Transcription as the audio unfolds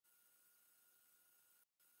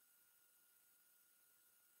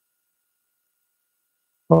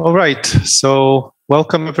All right, so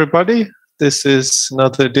welcome everybody. This is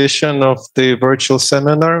another edition of the virtual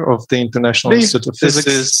seminar of the International Institute of Physics.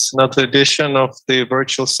 This is another edition of the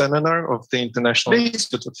virtual seminar of the International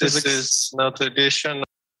Institute of Physics. This is another edition.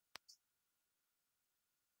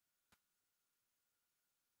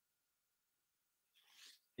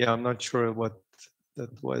 Yeah, I'm not sure what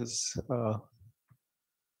that was. I'm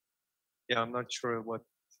not sure what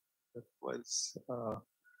that was.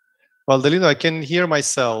 Well, Delino, I can hear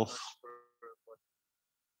myself.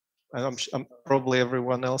 I'm probably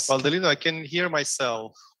everyone else. Well, Delino, I can hear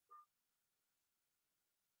myself.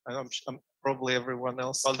 I'm probably everyone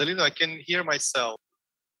else. Well, Delino, I can hear myself.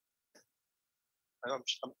 I'm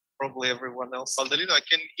probably everyone else. Well, Delino, I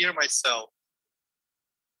can hear myself.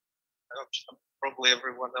 I'm probably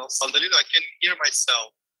everyone else. Well, Delino, I can hear myself.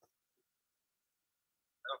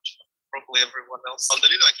 I'm probably everyone else. Well,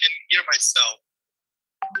 Delino, I can hear myself.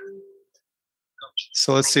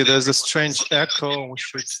 So let's see, there's a strange echo. We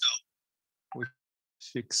should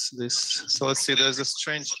fix this. So let's see, there's a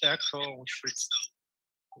strange echo. We should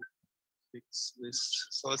fix this.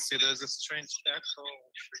 So let's see, there's a strange echo.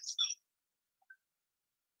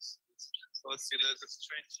 So let's see, there's a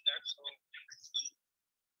strange echo.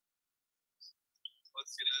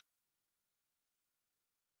 Let's see.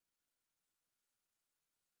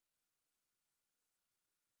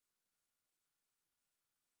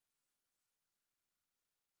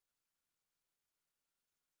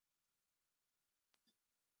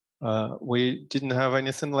 We didn't have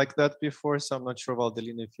anything like that before, so I'm not sure,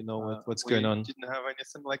 Valdelina, if you know what's going on. We didn't have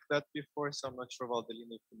anything like that before, so I'm not sure,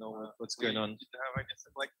 Valdelina, if you know what's going on. We didn't have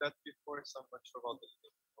anything like that before, so I'm not sure,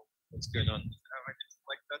 Valdelina, if you know what's going on. We didn't have anything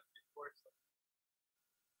like that before, so what's going on? We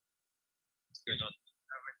didn't have anything like that before. What's going on? We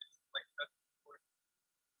didn't have anything like that.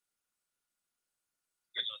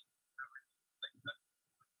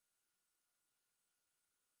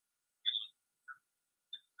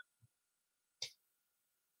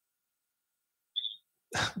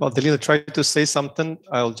 Valdelina, try to say something.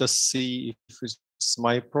 I'll just see if it's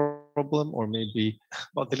my problem or maybe.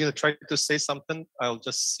 Valdelina, try to say something. I'll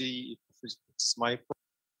just see if it's my problem.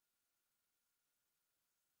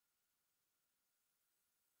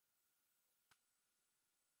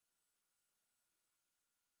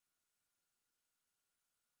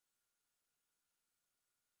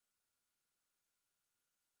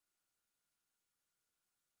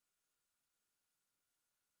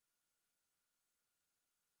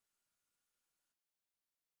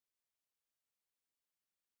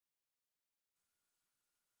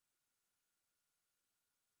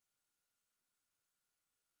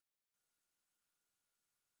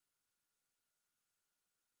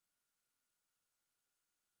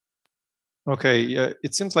 Okay, yeah,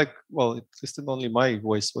 it seems like, well, it listed only my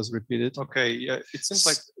voice was repeated. Okay, yeah, it seems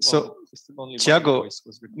like, well, so only Tiago, my voice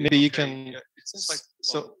was repeated. Maybe you can, yeah, it seems like,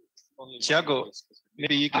 so Tiago,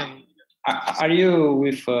 maybe you can. Are you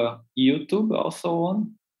with YouTube also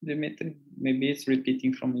on, Dimitri? Maybe it's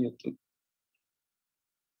repeating from YouTube.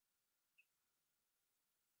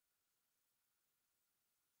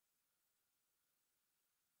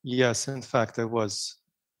 Yes, in fact, I was,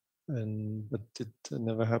 but it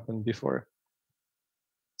never happened before.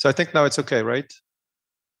 So I think now it's okay, right?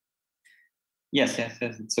 Yes,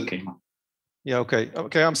 it's okay now. Yeah, okay.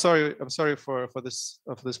 I'm sorry for this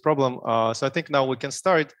problem. So I think now we can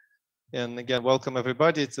start. And again, welcome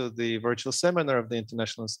everybody to the virtual seminar of the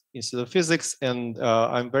International Institute of Physics. And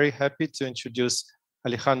I'm very happy to introduce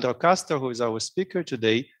Alejandra Castro, who is our speaker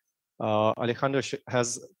today. Alejandra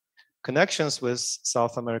has connections with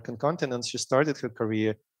South American continents. She started her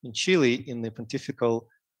career in Chile in the Pontifical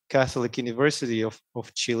Catholic University of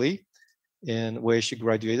Chile, and where she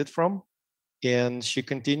graduated from. And she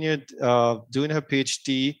continued doing her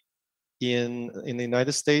PhD in the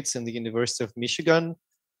United States in the University of Michigan.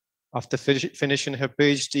 After finishing her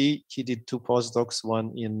PhD, she did 2 postdocs,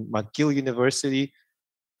 one in McGill University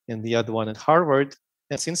and the other one at Harvard.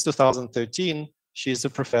 And since 2013, she is a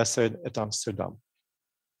professor at Amsterdam,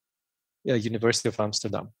 University of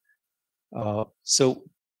Amsterdam. So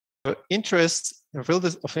her field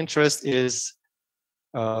of interest is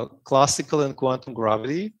classical and quantum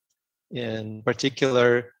gravity, in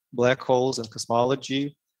particular black holes and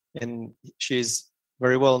cosmology. And she's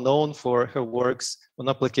very well known for her works on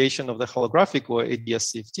application of the holographic or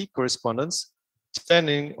ADS-CFT correspondence,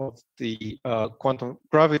 understanding of the quantum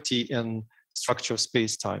gravity and structure of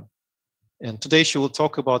space-time. And today she will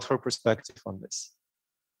talk about her perspective on this.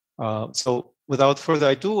 So without further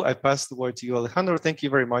ado, I pass the word to you, Alejandro. Thank you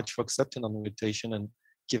very much for accepting an invitation and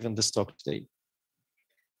giving this talk today.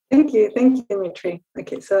 Thank you, Dimitri.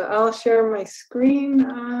 Okay, so I'll share my screen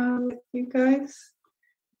with you guys.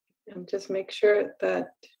 and just make sure that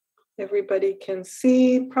everybody can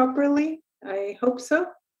see properly. I hope so.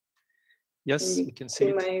 Yes, we can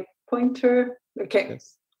see my pointer. Okay.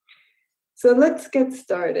 Yes. So let's get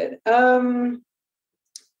started.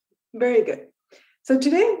 Very good. So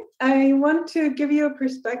today I want to give you a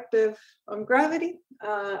perspective on gravity,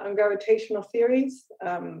 on gravitational theories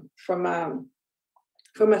from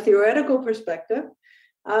a theoretical perspective,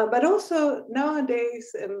 but also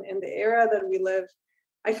nowadays in the era that we live,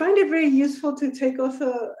 I find it very useful to take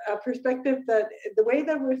also a perspective that the way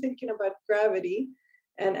that we're thinking about gravity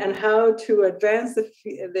and how to advance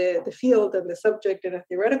the field and the subject in a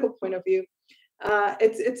theoretical point of view,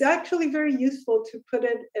 it's actually very useful to put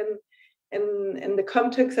it in the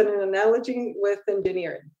context and an analogy with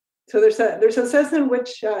engineering. So there's a sense in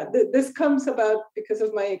which this comes about because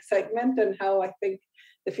of my excitement and how I think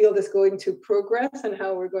the field is going to progress and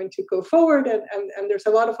how we're going to go forward. And there's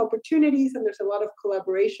a lot of opportunities and there's a lot of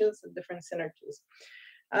collaborations and different synergies.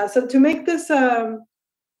 So to make this, to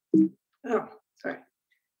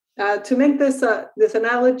make this this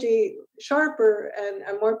analogy sharper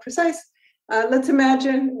and more precise, let's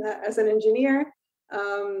imagine as an engineer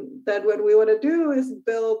that what we want to do is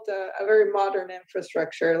build a very modern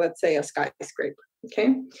infrastructure, let's say a skyscraper,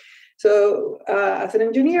 okay? So as an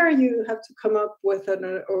engineer, you have to come up with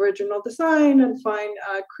an original design and find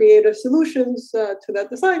creative solutions to that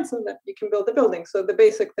design so that you can build the building. So the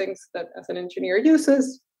basic things that as an engineer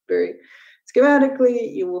uses, very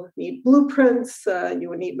schematically, you will need blueprints, you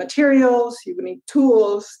will need materials, you will need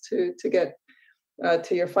tools to get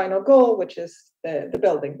to your final goal, which is the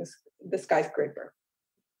building, the skyscraper.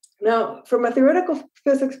 Now, from a theoretical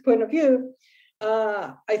physics point of view,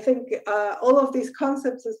 I think all of these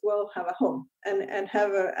concepts as well have a home and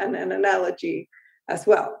have an analogy as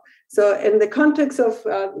well. So in the context of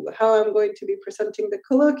how I'm going to be presenting the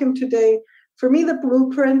colloquium today, for me, the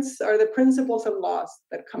blueprints are the principles and laws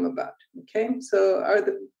that come about, okay? So are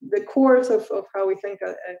the cores of how we think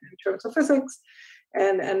in terms of physics,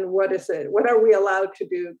 and what is it? What are we allowed to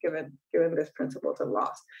do given these principles and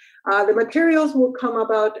laws? The materials will come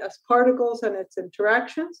about as particles and its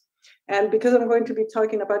interactions. And because I'm going to be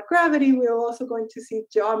talking about gravity, we're also going to see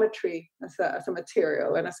geometry as a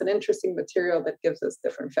material and as an interesting material that gives us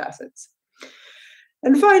different facets.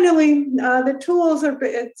 And finally, the tools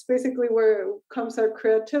it's basically where comes our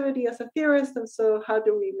creativity as a theorist. And so how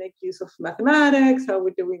do we make use of mathematics? How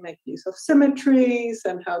do we make use of symmetries?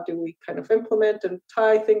 And how do we kind of implement and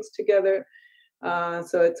tie things together?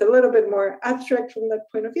 So it's a little bit more abstract from that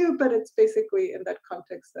point of view, but it's basically in that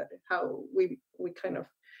context that how we kind of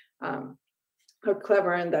are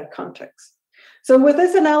clever in that context. So with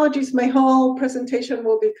these analogies, my whole presentation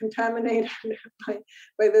will be contaminated by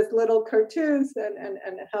these little cartoons and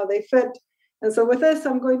how they fit. And so with this,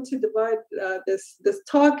 I'm going to divide this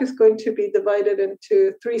talk is going to be divided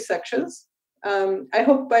into 3 sections. I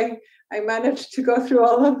hope I managed to go through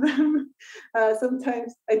all of them.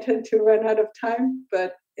 Sometimes I tend to run out of time,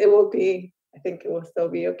 but it will be, I think it will still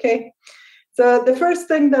be okay. So the first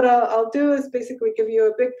thing that I'll do is basically give you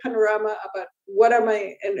a big panorama about what am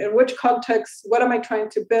I, in which context, what am I trying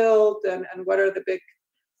to build, and what are the big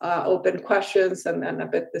open questions, and a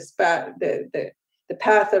bit the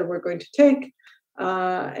path that we're going to take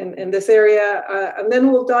in this area. And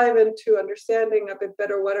then we'll dive into understanding a bit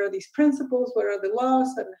better what are these principles, what are the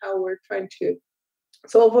laws, and how we're trying to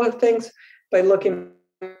solve things by looking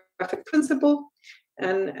at the graphic principle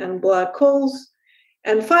and black holes.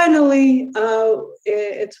 And finally,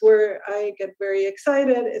 it's where I get very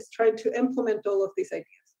excited, is trying to implement all of these ideas.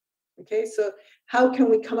 Okay, so how can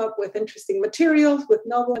we come up with interesting materials, with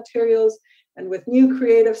novel materials, and with new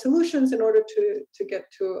creative solutions in order to get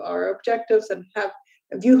to our objectives and have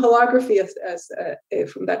a view holography as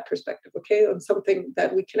from that perspective, okay, on something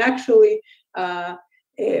that we can actually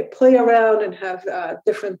play around and have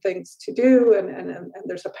different things to do, and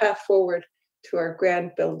there's a path forward to our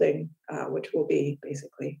grand building, which will be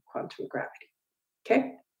basically quantum gravity.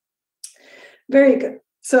 Okay, very good.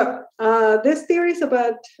 So this theory is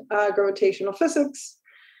about gravitational physics.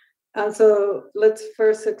 And so let's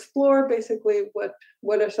first explore basically what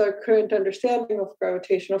is our current understanding of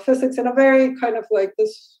gravitational physics in a very kind of like,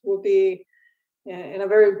 this will be in a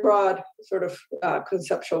very broad sort of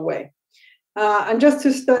conceptual way. And just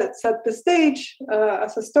to set the stage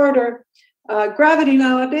as a starter, gravity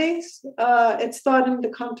nowadays, it's thought in the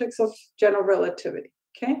context of general relativity,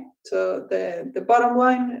 okay? So the bottom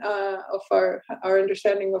line of our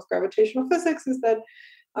understanding of gravitational physics is that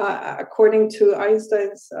according to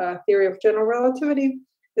Einstein's theory of general relativity,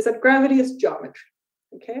 is that gravity is geometry,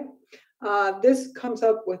 Okay. This comes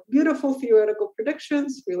up with beautiful theoretical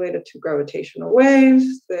predictions related to gravitational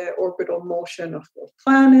waves, the orbital motion of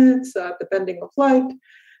planets, the bending of light,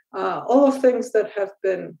 all of things that have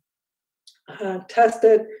been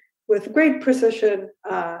tested with great precision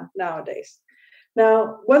nowadays.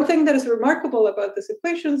 Now, one thing that is remarkable about these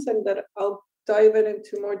equations, and that I'll dive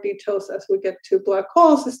into more details as we get to black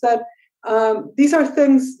holes, is that these are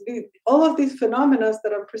things, all of these phenomena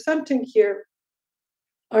that I'm presenting here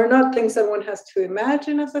are not things that one has to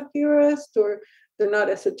imagine as a theorist, or they're not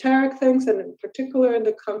esoteric things, and in particular in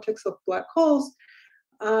the context of black holes,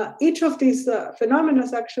 each of these phenomena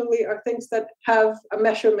actually are things that have a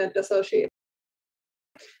measurement associated.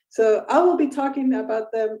 So I will be talking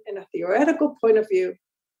about them in a theoretical point of view,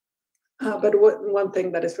 but one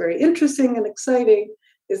thing that is very interesting and exciting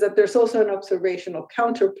is that there's also an observational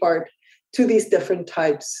counterpart to these different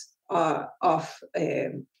types of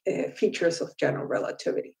features of general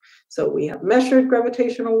relativity. So we have measured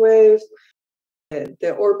gravitational waves,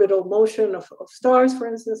 the orbital motion of stars, for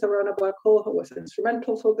instance, around a black hole was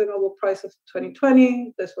instrumental for the Nobel Prize of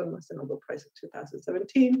 2020. This one was the Nobel Prize of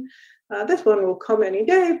 2017. This one will come any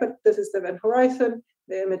day, but this is the event horizon,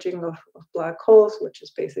 the imaging of black holes, which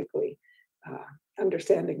is basically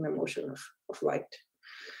understanding the motion of light.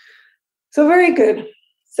 So very good.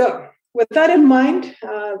 So with that in mind,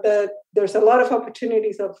 there's a lot of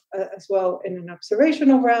opportunities as well in an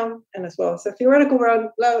observational round and as well as a theoretical round.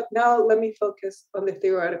 Now let me focus on the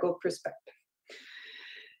theoretical perspective.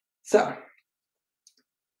 So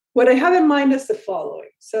what I have in mind is the following.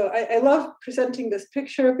 So I love presenting this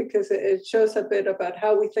picture because it shows a bit about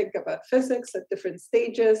how we think about physics at different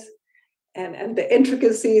stages and the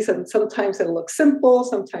intricacies, and sometimes it'll look simple,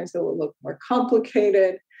 sometimes it will look more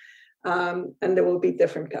complicated. And there will be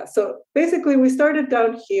different paths. So basically, we started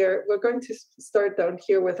down here. We're going to start down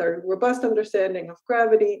here with our robust understanding of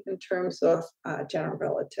gravity in terms of general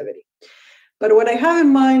relativity. But what I have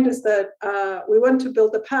in mind is that we want to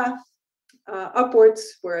build a path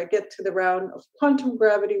upwards where I get to the round of quantum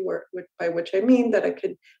gravity, by which I mean that I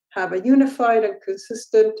could have a unified and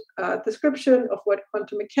consistent description of what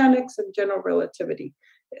quantum mechanics and general relativity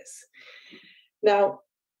is. Now,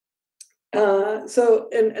 so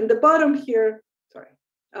in the bottom here,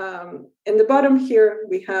 in the bottom here,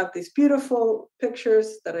 we have these beautiful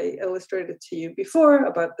pictures that I illustrated to you before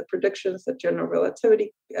about the predictions that general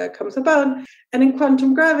relativity comes about. And in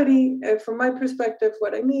quantum gravity, from my perspective,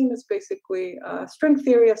 what I mean is basically string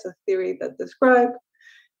theory as a theory that describes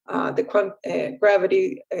the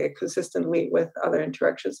gravity consistently with other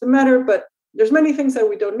interactions in matter. But there's many things that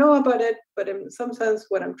we don't know about it. But in some sense,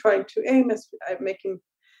 what I'm trying to aim is making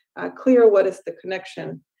clear what is the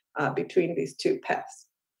connection between these two paths.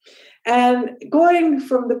 And going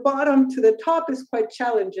from the bottom to the top is quite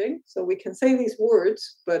challenging. So we can say these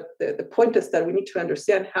words, but the point is that we need to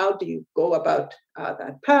understand how do you go about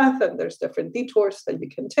that path, and there's different detours that you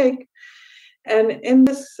can take. And in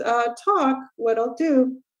this talk, what I'll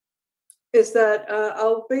do is that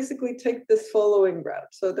I'll basically take this following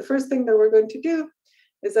route. So the first thing that we're going to do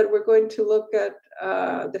is that we're going to look at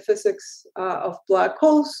the physics of black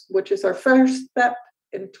holes, which is our first step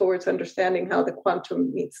towards understanding how the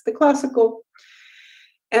quantum meets the classical.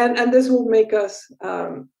 And this will make us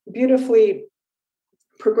beautifully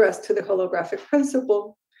progress to the holographic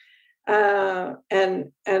principle.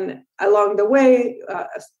 And along the way,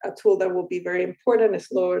 a tool that will be very important is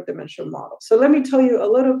lower dimensional models. So let me tell you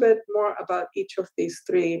a little bit more about each of these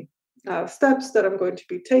three steps that I'm going to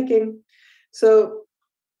be taking. So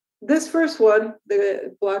this first one,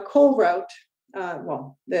 the black hole route,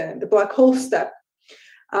 the black hole step,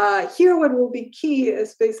 here what will be key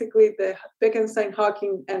is basically the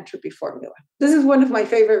Wittgenstein-Hawking entropy formula. This is one of my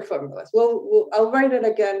favorite formulas. I'll write it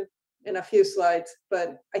again in a few slides,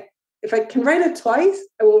 but if I can write it twice,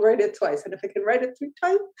 I will write it twice. And if I can write it 3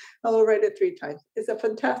 times, I will write it 3 times. It's a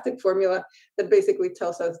fantastic formula that basically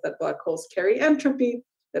tells us that black holes carry entropy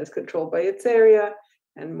that is controlled by its area.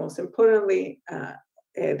 And most importantly,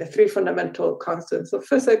 the 3 fundamental constants of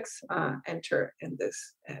physics enter in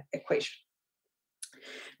this equation.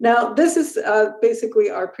 Now, this is basically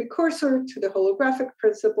our precursor to the holographic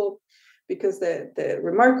principle, because the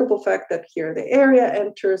remarkable fact that here the area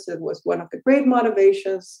enters, it was one of the great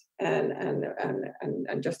motivations and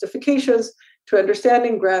justifications to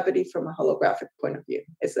understanding gravity from a holographic point of view.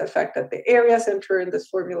 It's the fact that the areas enter in this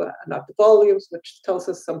formula and not the volumes, which tells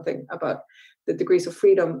us something about the degrees of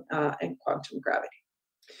freedom in quantum gravity.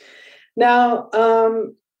 Now,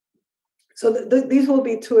 So these will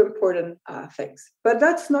be two important things. But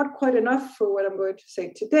that's not quite enough for what I'm going to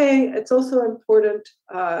say today. It's also important,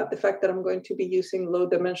 the fact that I'm going to be using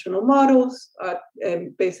low-dimensional models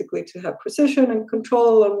and basically to have precision and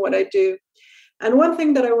control on what I do. And one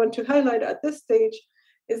thing that I want to highlight at this stage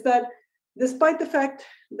is that despite the fact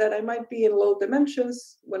that I might be in low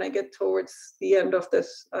dimensions when I get towards the end of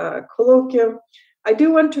this colloquium, I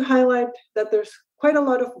do want to highlight that there's quite a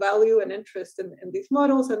lot of value and interest in these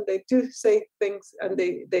models, and they do say things, and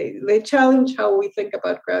they challenge how we think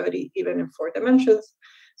about gravity even in 4 dimensions.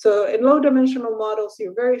 So in low dimensional models,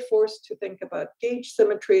 you're very forced to think about gauge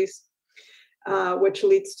symmetries, which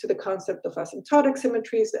leads to the concept of asymptotic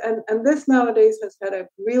symmetries. And this nowadays has had a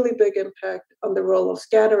really big impact on the role of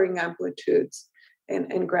scattering amplitudes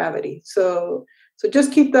in gravity. So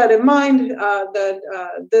just keep that in mind, that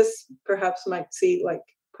this perhaps might seem like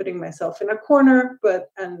putting myself in a corner, but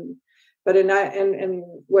in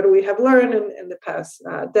what we have learned in the past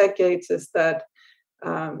decades is that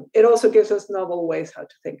it also gives us novel ways how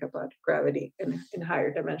to think about gravity in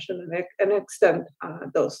higher dimension and extend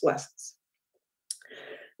those lessons.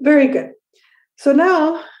 Very good. So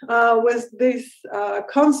now, with these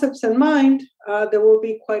concepts in mind, there will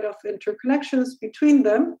be quite of interconnections between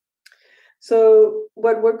them. So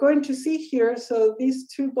what we're going to see here, so these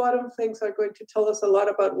two bottom things are going to tell us a lot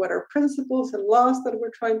about what are principles and laws that we're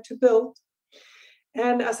trying to build.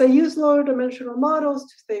 And as I use lower dimensional models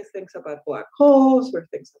to say things about black holes or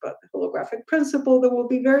things about the holographic principle, there will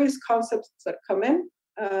be various concepts that come in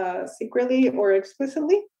secretly or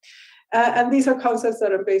explicitly. And these are concepts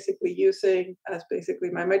that I'm basically using as basically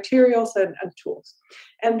my materials and tools.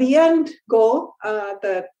 And the end goal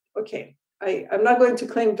I'm not going to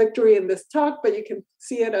claim victory in this talk, but you can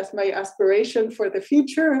see it as my aspiration for the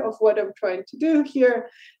future of what I'm trying to do here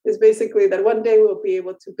is basically that one day we'll be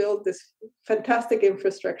able to build this fantastic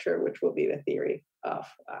infrastructure, which will be the theory of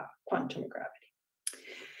quantum gravity.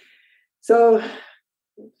 So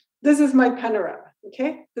this is my panorama,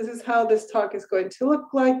 okay? This is how this talk is going to look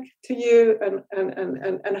like to you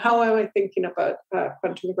and how am I thinking about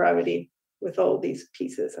quantum gravity with all these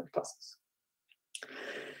pieces and puzzles.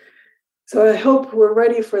 So I hope we're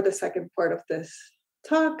ready for the second part of this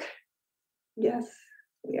talk. Yes,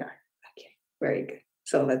 we are. Okay, very good.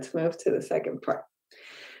 So let's move to the second part.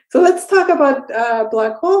 So let's talk about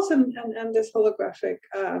black holes and this holographic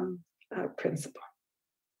principle.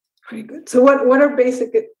 Very good. So what are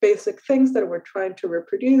basic things that we're trying to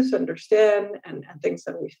reproduce, understand, and things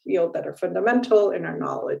that we feel that are fundamental in our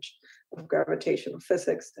knowledge of gravitational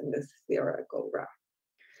physics in this theoretical realm?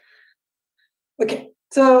 Okay.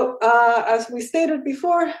 So as we stated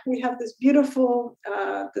before, we have this beautiful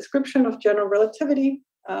description of general relativity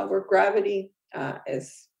where gravity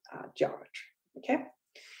is geometry, okay?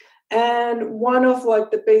 And one of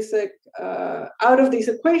like the basic, out of these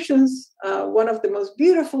equations, one of the most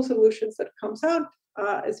beautiful solutions that comes out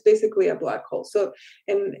is basically a black hole. So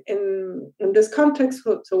in this context,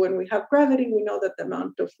 so when we have gravity, we know that the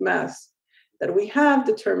amount of mass that we have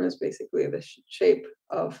determines basically the shape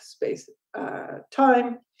of space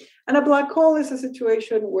time. And a black hole is a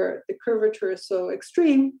situation where the curvature is so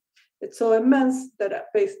extreme, it's so immense that at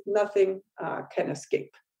base nothing can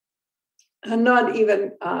escape. And not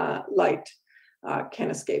even light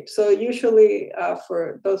can escape. So usually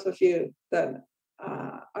for those of you that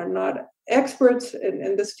are not experts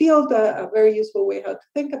in this field, a very useful way how to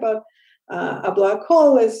think about a black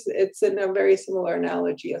hole is it's in a very similar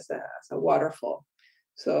analogy as a waterfall.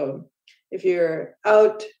 So if you're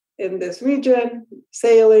out in this region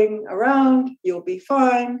sailing around, you'll be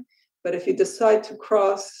fine. But if you decide to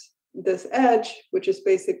cross this edge, which is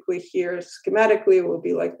basically here schematically will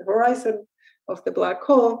be like the horizon of the black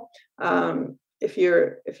hole, if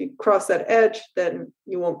you cross that edge, then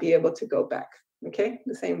you won't be able to go back. Okay,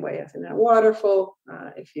 the same way as in a waterfall,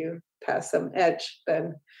 if you pass some edge,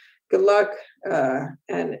 then good luck.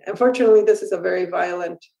 And unfortunately, this is a very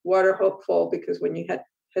violent waterfall because when you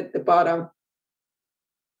hit the bottom,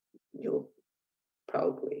 you'll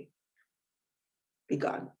probably be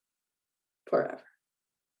gone forever.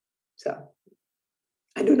 So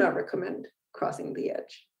I do not recommend crossing the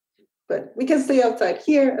edge, but we can stay outside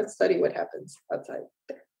here and study what happens outside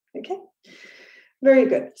there. Okay, very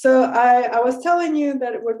good. So I was telling you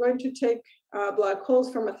that we're going to take black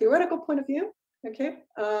holes from a theoretical point of view. Okay,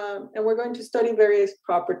 and we're going to study various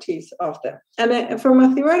properties of them. And from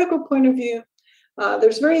a theoretical point of view,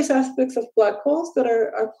 there's various aspects of black holes that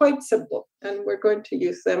are quite simple, and we're going to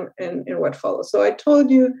use them in what follows. So I told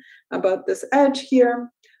you about this edge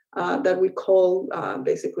here that we call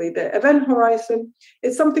basically the event horizon.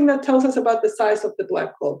 It's something that tells us about the size of the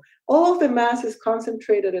black hole. All of the mass is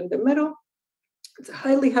concentrated in the middle, It's a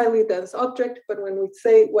highly, highly dense object, but when we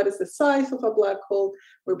say what is the size of a black hole,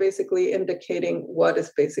 we're basically indicating what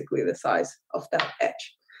is basically the size of that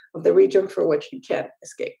edge, of the region for which you can't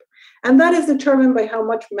escape. And that is determined by how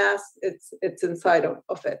much mass it's inside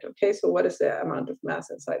of it, okay? So what is the amount of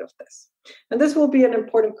mass inside of this? And this will be an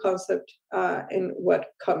important concept in what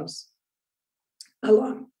comes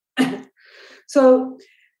along. So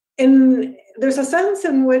there's a sense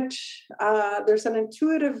in which there's an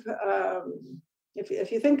intuitive,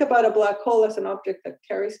 if you think about a black hole as an object that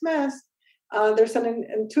carries mass, there's an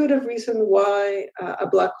intuitive reason why a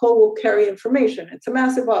black hole will carry information. It's a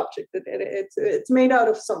massive object. It's made out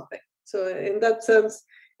of something. So in that sense,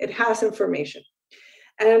 it has information.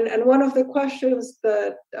 And one of the questions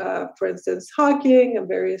that, for instance, Hawking and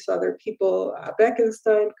various other people,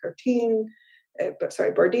 Bekenstein,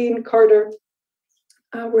 Bardeen, Carter,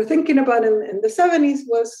 were thinking about in the 70s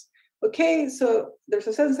was, okay, so there's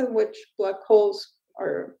a sense in which black holes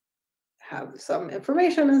have some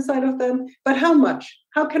information inside of them, but how much?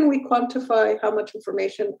 How can we quantify how much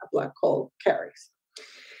information a black hole carries?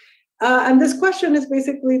 And this question is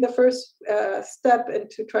basically the first step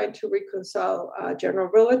into trying to reconcile general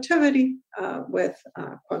relativity with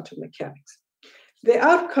quantum mechanics. The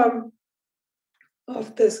outcome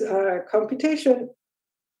of this computation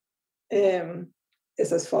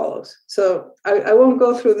is as follows. So I won't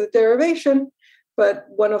go through the derivation, but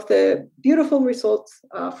one of the beautiful results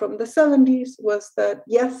from the 70s was that,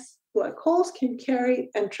 yes, black holes can carry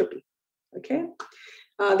entropy, okay?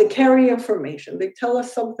 They carry information. They tell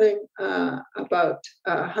us something about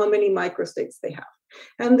how many microstates they have.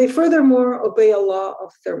 And they furthermore obey a law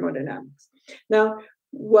of thermodynamics. Now,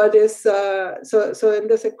 what is, so in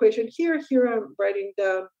this equation here I'm writing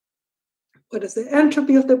down what is the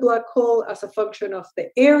entropy of the black hole as a function of the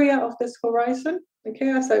area of this horizon, okay,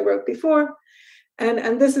 as I wrote before.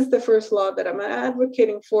 And this is the first law that I'm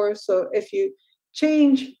advocating for. So if you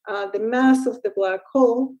change the mass of the black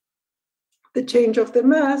hole, the change of the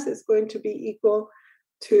mass is going to be equal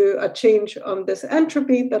to a change on this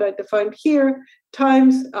entropy that I defined here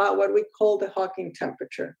times what we call the Hawking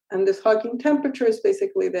temperature. And this Hawking temperature is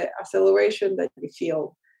basically the acceleration that you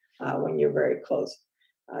feel when you're very close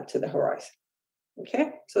to the horizon.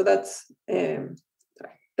 Okay, so that's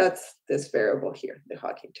this variable here, the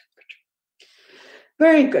Hawking temperature.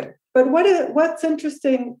 Very good. But what's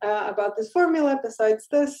interesting about this formula besides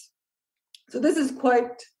this? So this is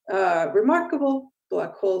quite remarkable.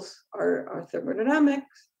 Black holes are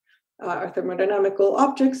thermodynamics, are thermodynamical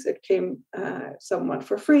objects. It came somewhat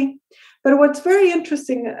for free. But what's very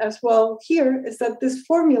interesting as well here is that this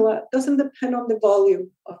formula doesn't depend on the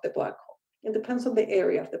volume of the black hole. It depends on the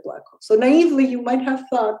area of the black hole. So naively, you might have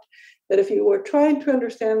thought that if you were trying to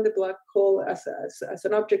understand the black hole as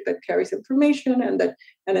an object that carries information and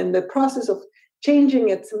in the process of changing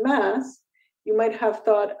its mass, you might have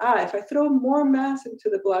thought, if I throw more mass into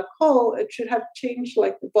the black hole, it should have changed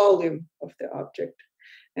like the volume of the object.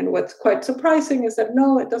 And what's quite surprising is that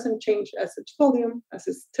no, it doesn't change as its volume, as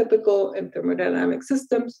is typical in thermodynamic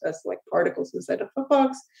systems, as like particles inside of a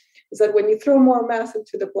box, is that when you throw more mass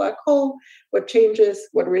into the black hole,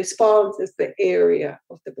 what responds is the area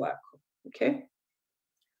of the black hole, okay?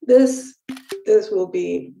 This will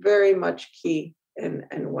be very much key in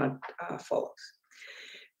what follows.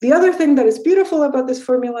 The other thing that is beautiful about this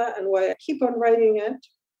formula and why I keep on writing it,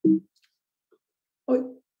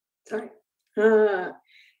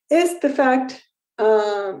 is the fact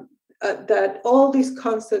that all these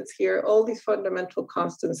constants here, all these fundamental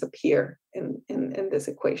constants appear in this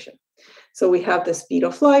equation. So we have the speed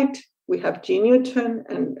of light, we have G Newton,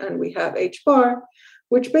 and we have H bar,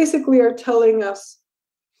 which basically are telling us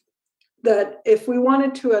that if we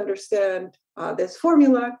wanted to understand this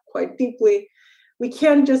formula quite deeply, we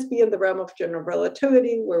can't just be in the realm of general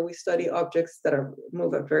relativity, where we study objects that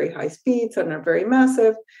move at very high speeds and are very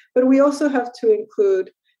massive, but we also have to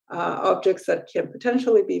include objects that can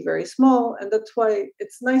potentially be very small. And that's why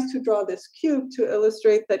it's nice to draw this cube to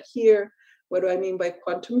illustrate that here, what do I mean by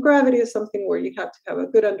quantum gravity is something where you have to have a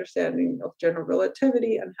good understanding of general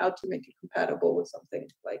relativity and how to make it compatible with something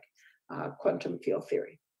like quantum field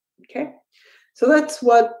theory, okay? So that's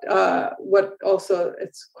what also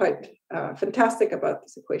it's quite fantastic about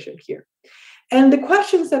this equation here. And the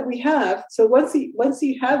questions that we have, so once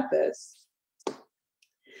you have this,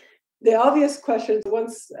 the obvious questions,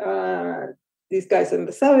 once these guys in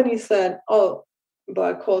the 70s said, oh,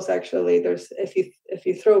 black holes actually, if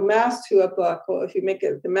you throw mass to a black hole, if you make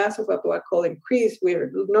the mass of a black hole increase, we're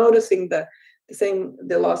noticing that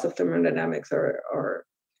the laws of thermodynamics are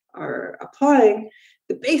applying.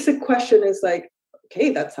 The basic question is like, okay,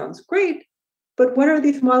 that sounds great, but what are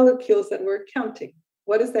these molecules that we're counting?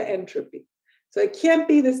 What is the entropy? So it can't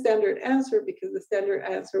be the standard answer, because the standard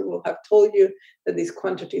answer will have told you that these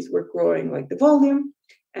quantities were growing like the volume,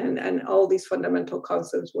 and all these fundamental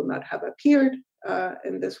constants will not have appeared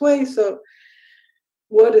in this way. So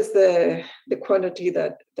what is the quantity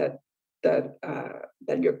that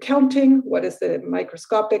you're counting? What is the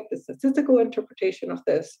microscopic, the statistical interpretation of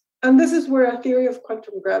this? And this is where a theory of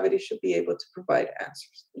quantum gravity should be able to provide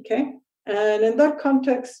answers, okay? And in that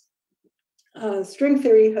context, string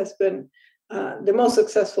theory has been the most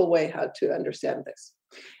successful way how to understand this.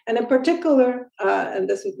 And in particular, and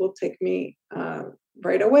this will take me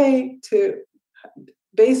right away to,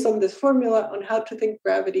 based on this formula, on how to think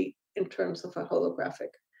gravity in terms of a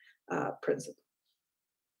holographic principle.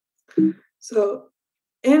 So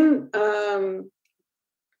in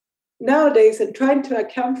nowadays, in trying to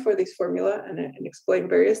account for this formula and explain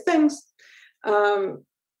various things,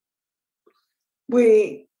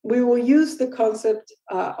 we will use the concept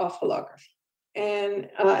of holography. And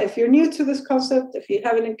if you're new to this concept, if you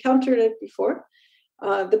haven't encountered it before,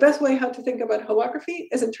 the best way how to think about holography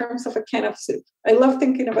is in terms of a can of soup. I love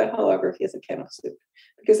thinking about holography as a can of soup,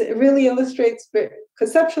 because it really illustrates very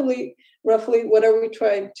conceptually, roughly, what are we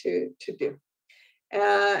trying to do.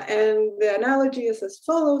 And the analogy is as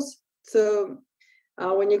follows. So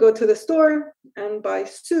when you go to the store and buy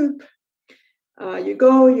soup, you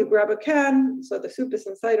grab a can, so the soup is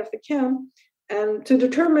inside of the can. And to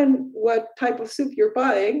determine what type of soup you're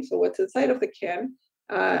buying, so what's inside of the can,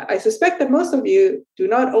 I suspect that most of you do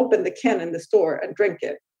not open the can in the store and drink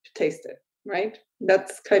it to taste it, right?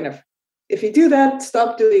 That's kind of, if you do that,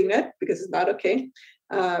 stop doing it, because it's not okay.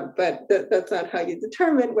 But that's not how you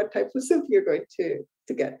determine what type of soup you're going to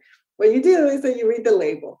get. What you do is that you read the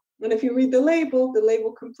label. And if you read the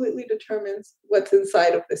label completely determines what's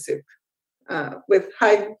inside of the soup with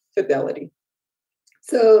high fidelity.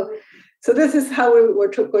 So this is how we're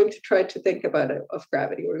going to try to think about it, of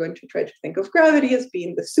gravity. We're going to try to think of gravity as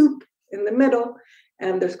being the soup in the middle,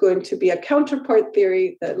 and there's going to be a counterpart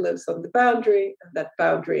theory that lives on the boundary, and that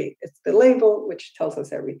boundary is the label, which tells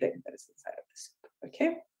us everything that is inside of the soup,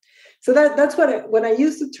 okay? So that's what when I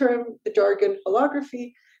use the jargon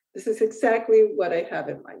holography, this is exactly what I have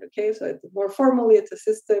in mind, okay? So it's more formally, it's a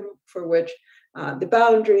system for which the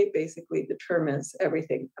boundary basically determines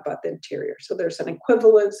everything about the interior. So there's an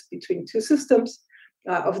equivalence between two systems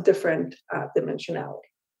of different dimensionality.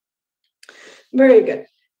 Very good.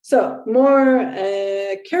 So more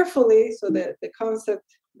carefully, so the concept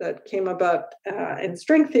that came about in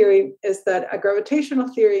string theory is that a gravitational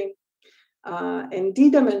theory in d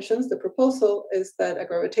dimensions, the proposal is that a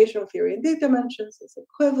gravitational theory in d dimensions is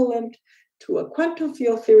equivalent to a quantum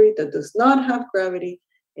field theory that does not have gravity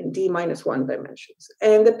in d-1 dimensions.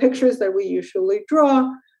 And the pictures that we usually draw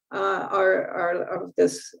are of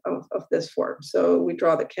this form. So we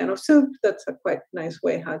draw the can of soup. That's a quite nice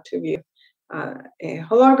way how to view a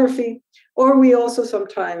holography. Or we also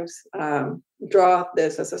sometimes draw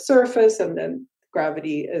this as a surface, and then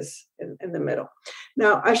gravity is in the middle.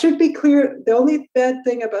 Now, I should be clear, the only bad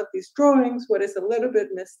thing about these drawings, what is a little bit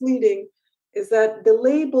misleading, is that the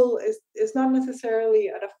label is not necessarily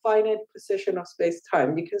at a finite position of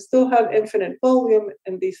space-time. You can still have infinite volume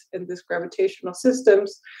in these gravitational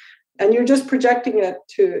systems, and you're just projecting it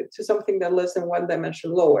to something that lives in one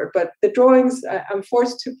dimension lower. But the drawings, I'm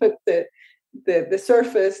forced to put the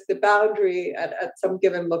surface, the boundary at some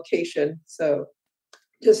given location. So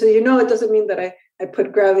just so you know, it doesn't mean that I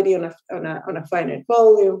put gravity on a finite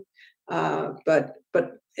volume, but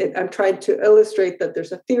I'm trying to illustrate that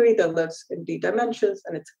there's a theory that lives in d dimensions,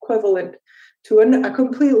 and it's equivalent to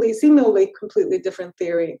a seemingly completely different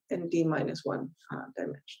theory in d-1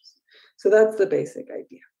 dimensions. So that's the basic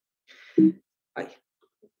idea.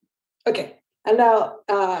 Okay, and now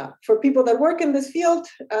for people that work in this field,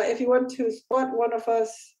 if you want to spot one of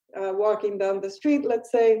us walking down the street, let's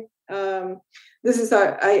say, this is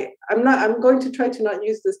I'm going to try to not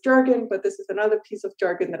use this jargon, but this is another piece of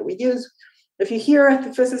jargon that we use. If you hear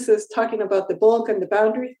a physicist talking about the bulk and the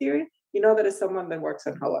boundary theory, you know that it's someone that works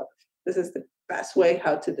on holography. This is the best way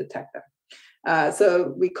how to detect them.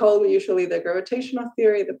 So we call usually the gravitational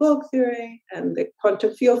theory the bulk theory, and the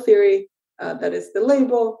quantum field theory, that is the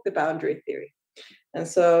label, the boundary theory. And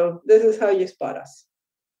so this is how you spot us.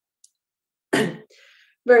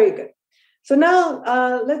 Very good. So now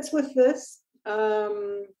let's with this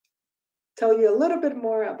tell you a little bit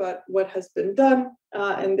more about what has been done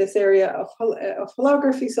in this area of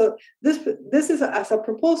holography. So this is as a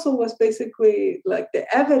proposal was basically like the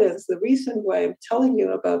evidence, the reason why I'm telling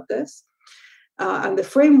you about this, and the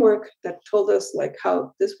framework that told us like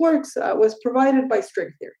how this works was provided by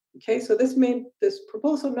string theory. Okay, so this made this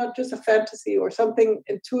proposal not just a fantasy or something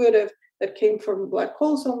intuitive that came from black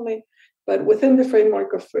holes only, but within the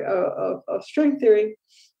framework of string theory,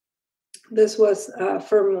 this was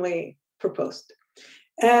firmly proposed.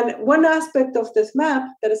 And one aspect of this map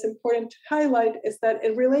that is important to highlight is that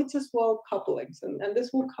it relates as well couplings, and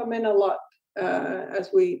this will come in a lot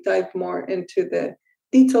as we dive more into the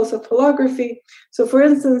details of holography. So for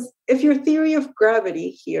instance, if your theory of gravity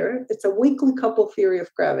here, it's a weakly coupled theory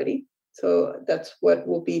of gravity. So that's what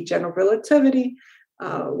will be general relativity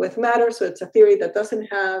with matter. So it's a theory that doesn't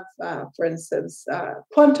have, for instance,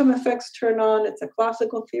 quantum effects turn on. It's a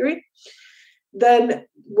classical theory. Then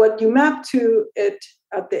what you map to it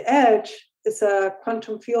at the edge is a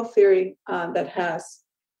quantum field theory that has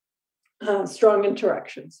strong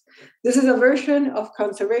interactions. This is a version of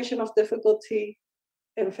conservation of difficulty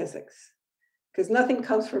in physics, because nothing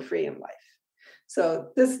comes for free in life. So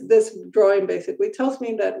this drawing basically tells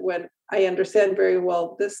me that when I understand very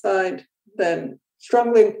well this side, then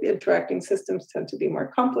strongly interacting systems tend to be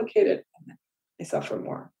more complicated, and I suffer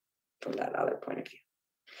more from that other point of view.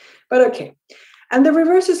 But okay, and the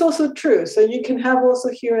reverse is also true. So you can have also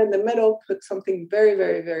here in the middle put something very,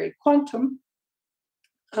 very, very quantum,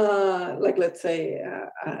 like let's say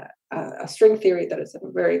a string theory that is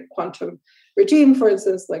a very quantum regime, for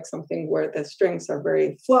instance, like something where the strings are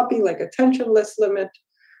very floppy, like a tensionless limit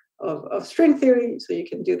of string theory. So you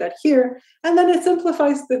can do that here. And then it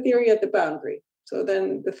simplifies the theory at the boundary. So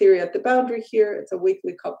then the theory at the boundary here, it's a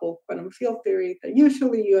weakly coupled quantum field theory that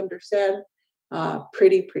usually you understand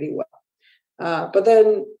pretty well. But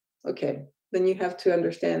then, okay, then you have to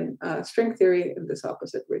understand string theory in this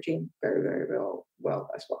opposite regime very, very well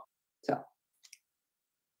as well. So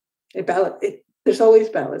there's always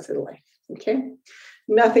balance in life, okay?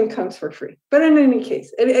 Nothing comes for free. But in any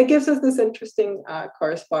case, it gives us this interesting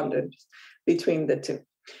correspondence between the two.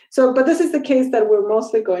 So, but this is the case that we're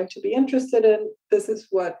mostly going to be interested in. This is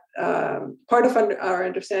what part of our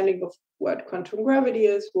understanding of what quantum gravity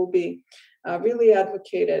is will be really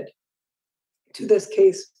advocated to this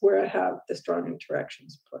case where I have the strong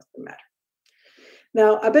interactions plus the matter.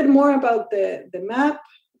 Now, a bit more about the map.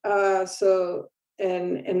 So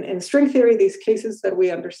in string theory, these cases that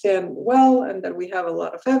we understand well and that we have a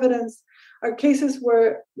lot of evidence are cases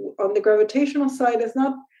where on the gravitational side is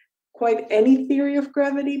not quite any theory of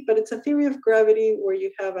gravity, but it's a theory of gravity where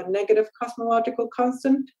you have a negative cosmological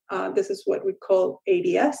constant. This is what we call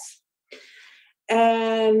ADS.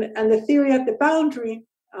 And the theory at the boundary,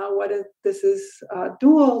 this is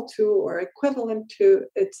dual to or equivalent to,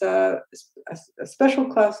 it's a special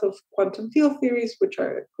class of quantum field theories, which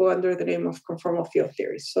go under the name of conformal field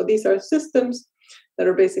theories. So these are systems that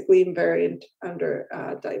are basically invariant under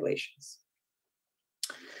dilations.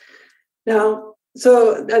 Now,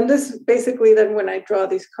 and this basically then when I draw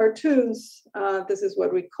these cartoons, this is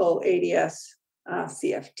what we call ADS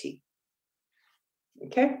CFT.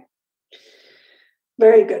 Okay,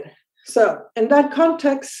 very good. So in that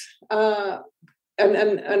context,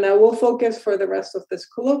 and I will focus for the rest of this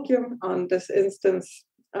colloquium on this instance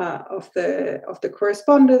of the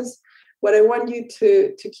correspondence. What I want you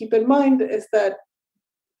to keep in mind is that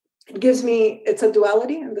it's a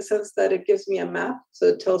duality in the sense that it gives me a map. So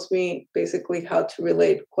it tells me basically how to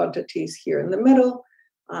relate quantities here in the middle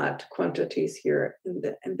to quantities here in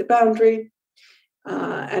the boundary.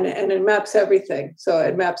 And it maps everything. So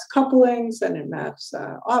it maps couplings and it maps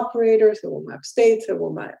operators, it will map states, it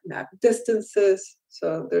will map distances.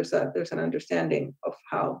 So there's an understanding of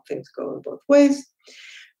how things go in both ways.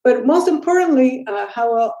 But most importantly,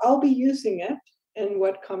 how I'll be using it and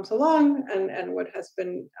what comes along and what has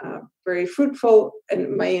been very fruitful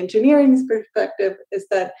in my engineering perspective is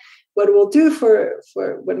that what we'll do for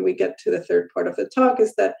when we get to the third part of the talk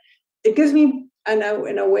is that it gives me, in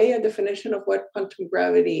a way, a definition of what quantum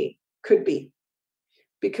gravity could be.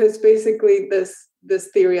 Because basically this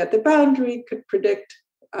theory at the boundary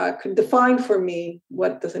could define for me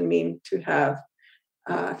what does it mean to have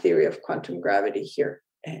a theory of quantum gravity here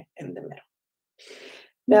in the middle.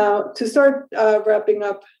 Now, to start wrapping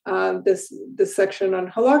up this section on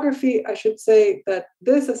holography, I should say that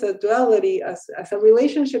this is a duality as a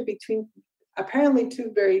relationship between apparently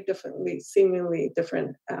two very seemingly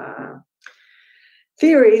different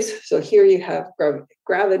theories. So here you have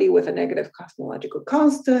gravity with a negative cosmological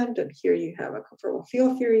constant, and here you have a conformal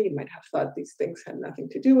field theory. You might have thought these things had nothing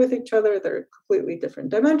to do with each other. They're completely different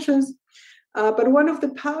dimensions. But one of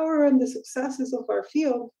the power and the successes of our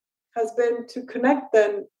field has been to connect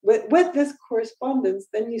them with this correspondence.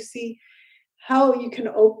 Then you see how you can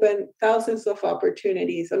open thousands of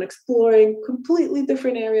opportunities on exploring completely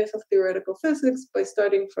different areas of theoretical physics by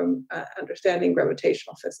starting from understanding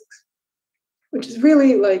gravitational physics, which is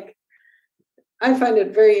really like, I find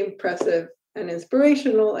it very impressive and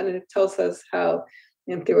inspirational, and it tells us how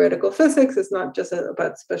in theoretical physics it's not just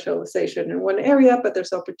about specialization in one area, but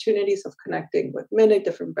there's opportunities of connecting with many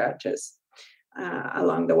different branches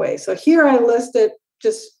along the way. So here I listed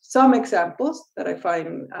just some examples that I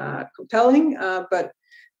find compelling, but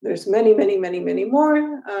there's many, many, many, many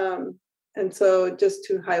more. And so just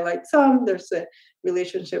to highlight some, there's a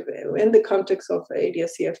relationship in the context of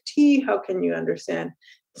ADS-CFT. How can you understand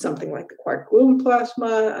something like the quark-gluon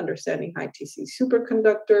plasma, understanding high TC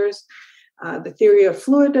superconductors? The theory of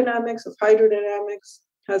fluid dynamics, of hydrodynamics,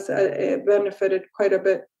 has benefited quite a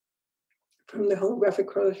bit from the holographic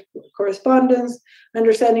correspondence,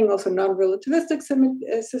 understanding also non-relativistic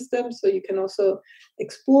systems. So you can also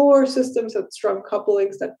explore systems of strong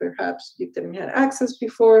couplings that perhaps you didn't have access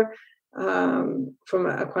before from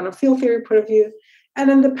a quantum field theory point of view. And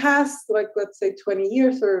in the past, like let's say 20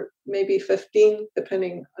 years or maybe 15,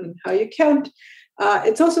 depending on how you count,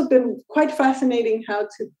 it's also been quite fascinating how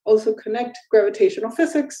to also connect gravitational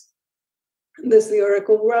physics, this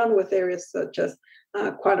theoretical realm, with areas such as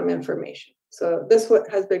quantum information. So this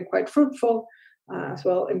has been quite fruitful as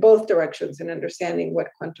well in both directions in understanding what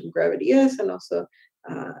quantum gravity is and also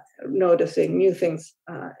noticing new things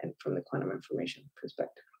from the quantum information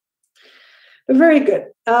perspective. But very good.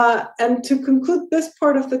 And to conclude this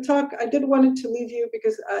part of the talk, I did wanted to leave you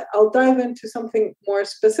because I'll dive into something more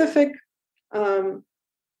specific. But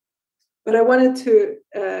I wanted to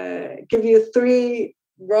give you 3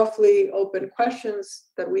 roughly open questions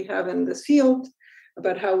that we have in this field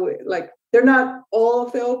about how we, like, they're not all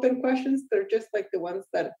of the open questions, they're just like the ones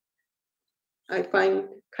that I find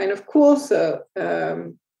kind of cool. So,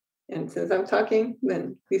 and since I'm talking,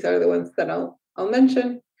 then these are the ones that I'll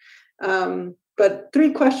mention. But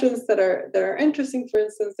 3 questions that are interesting. For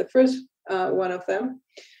instance, the first one of them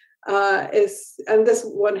is, and this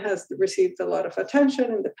one has received a lot of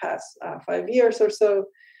attention in the past 5 years or so.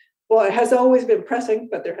 Well, it has always been pressing,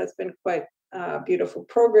 but there has been quite beautiful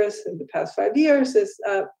progress in the past 5 years. Is,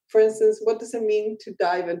 for instance, what does it mean to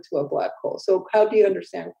dive into a black hole? So how do you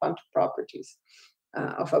understand quantum properties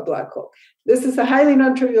of a black hole? This is a highly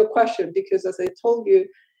non-trivial question because, as I told you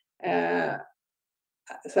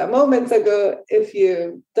some moments ago, if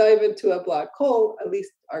you dive into a black hole, at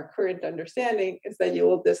least our current understanding is that you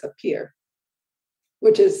will disappear,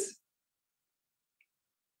 which is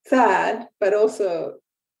sad, but also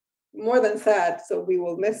more than sad, so we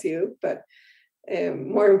will miss you. But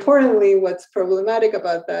more importantly, what's problematic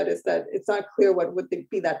about that is that it's not clear what would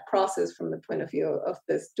be that process from the point of view of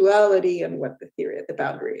this duality and what the theory at the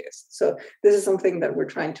boundary is. So this is something that we're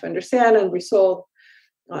trying to understand and resolve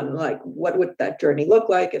on, like, what would that journey look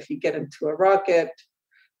like if you get into a rocket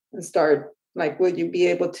and start, like, will you be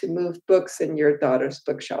able to move books in your daughter's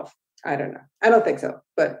bookshelf? I don't know. I don't think so.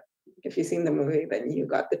 But if you've seen the movie, then you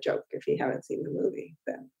got the joke. If you haven't seen the movie,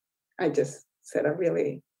 then I just said a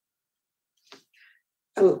really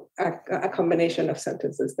a combination of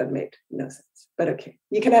sentences that made no sense. But okay,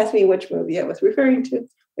 you can ask me which movie I was referring to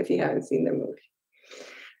if you haven't seen the movie.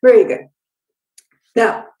 Very good.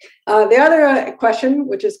 Now, the other question,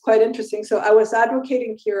 which is quite interesting. So I was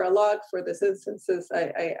advocating here a lot for this instances.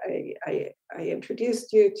 I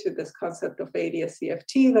introduced you to this concept of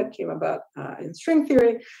ADS-CFT that came about in string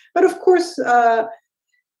theory. But of course,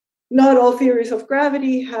 not all theories of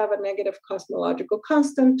gravity have a negative cosmological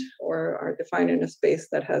constant or are defined in a space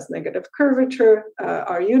that has negative curvature.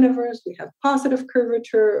 Our universe, we have positive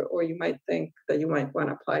curvature, or you might think that you might want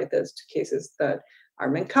to apply this to cases that are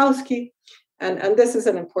Minkowski. And this is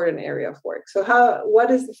an important area of work. So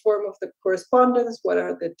what is the form of the correspondence? What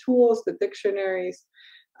are the tools, the dictionaries?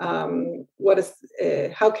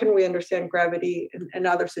 How can we understand gravity in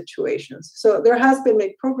other situations? So there has been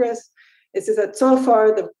made progress. It's just that so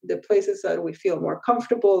far, the places that we feel more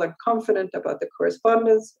comfortable and confident about the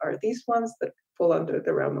correspondence are these ones that fall under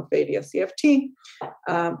the realm of ADS-CFT.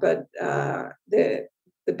 But the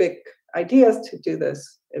big idea is to do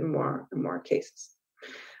this in more cases.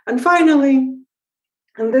 And finally,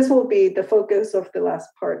 and this will be the focus of the last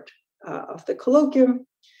part of the colloquium,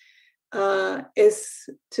 is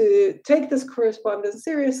to take this correspondence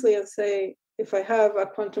seriously and say, if I have a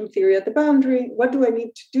quantum theory at the boundary, what do I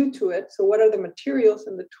need to do to it? So what are the materials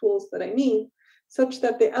and the tools that I need such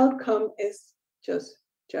that the outcome is just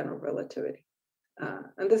general relativity?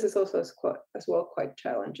 And this is also as well quite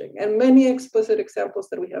challenging. And many explicit examples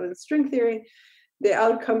that we have in string theory, the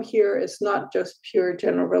outcome here is not just pure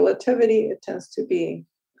general relativity. It tends to be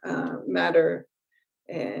matter,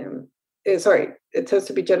 it tends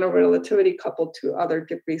to be general relativity coupled to other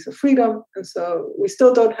degrees of freedom. And so we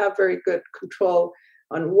still don't have very good control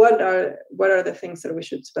on what are the things that we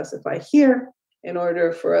should specify here in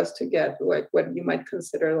order for us to get like what you might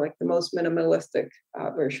consider like the most minimalistic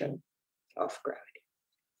version of gravity.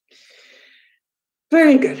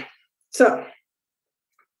 Very good. So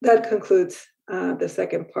that concludes the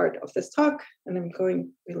second part of this talk, and I'm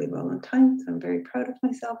going really well on time, so I'm very proud of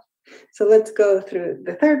myself. So let's go through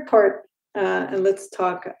the third part, and let's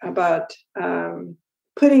talk about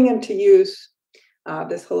putting into use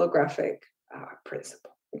this holographic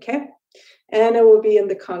principle, okay? And it will be in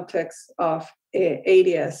the context of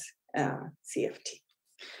ADS CFT.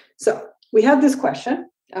 So we have this question.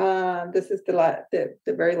 This is the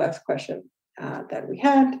very last question that we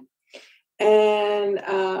had. And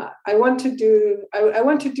I want to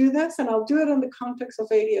do this, and I'll do it in the context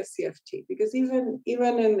of ADS CFT, because even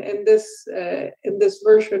in this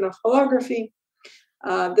version of holography,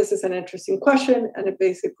 this is an interesting question, and it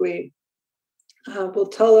basically will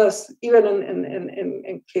tell us, even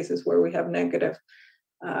in cases where we have negative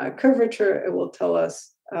curvature, it will tell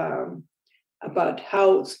us about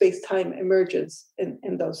how space-time emerges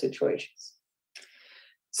in those situations.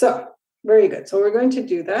 So. Very good. So we're going to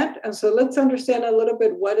do that. And so let's understand a little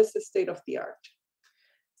bit what is the state of the art.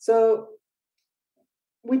 So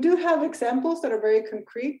we do have examples that are very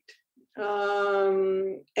concrete.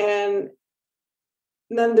 And then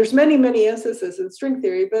there's many, many instances in string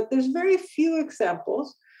theory, but there's very few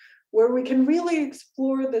examples where we can really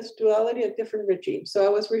explore this duality at different regimes. So I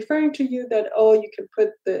was referring to you that, you can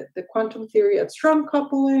put the quantum theory at strong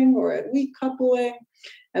coupling or at weak coupling.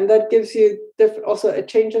 And that gives you different, also it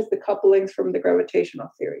changes the couplings from the gravitational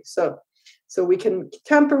theory. So we can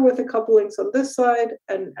tamper with the couplings on this side,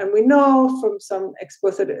 and we know from some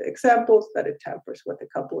explicit examples that it tampers with the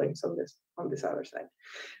couplings on this other side.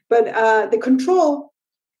 But the control,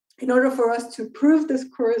 in order for us to prove this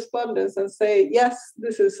correspondence and say, yes,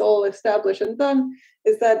 this is all established and done,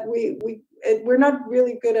 is that we're not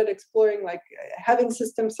really good at exploring, like having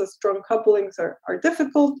systems of strong couplings are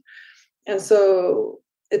difficult. And so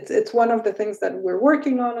it's one of the things that we're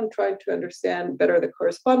working on and trying to understand better the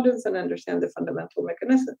correspondence and understand the fundamental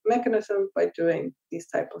mechanism by doing these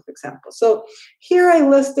type of examples. So here I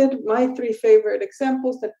listed my 3 favorite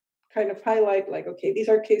examples that kind of highlight, like, okay, these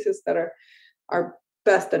are cases that are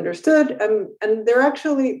best understood, and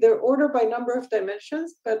they're ordered by number of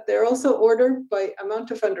dimensions, but they're also ordered by amount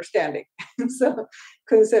of understanding. So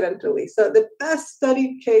coincidentally, so the best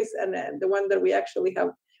studied case and the one that we actually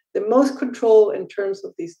have the most control in terms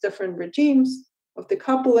of these different regimes of the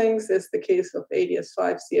couplings is the case of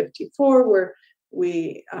ADS5 CFT4, where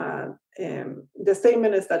the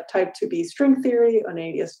statement is that type 2B string theory on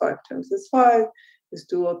ADS5 times S5 is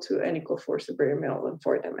dual to n equals 4 subarium in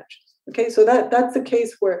 4 dimensions. Okay, so that's the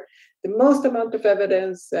case where the most amount of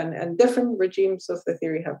evidence and different regimes of the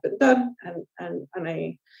theory have been done,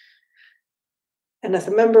 and as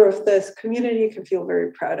a member of this community, you can feel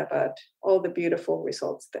very proud about all the beautiful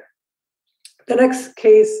results there. The next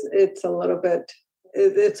case, it's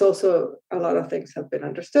also a lot of things have been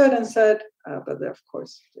understood and said, but of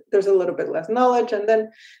course, there's a little bit less knowledge. And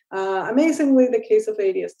then amazingly, the case of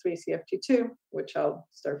ADS3 CFT2, which I'll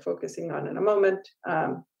start focusing on in a moment.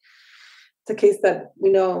 It's a case that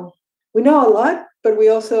we know a lot, but we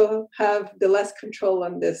also have the less control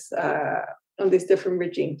on this on these different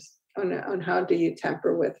regimes. On how do you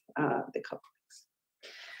tamper with the couplings.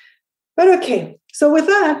 But okay, so with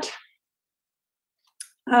that,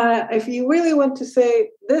 if you really want to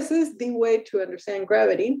say this is the way to understand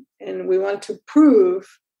gravity, and we want to prove,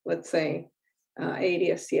 let's say,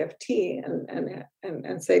 ADS CFT,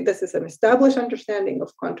 and say this is an established understanding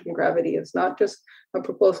of quantum gravity, it's not just a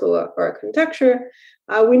proposal or a conjecture,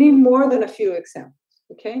 we need more than a few examples,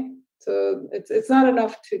 okay? So it's not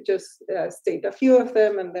enough to just state a few of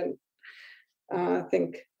them and then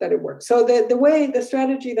think that it works. So the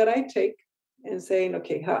strategy that I take in saying,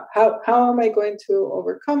 okay, how am I going to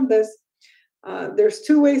overcome this? There's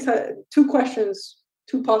 2 ways, 2 questions,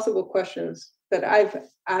 2 possible questions that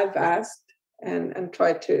I've asked and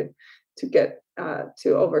tried to get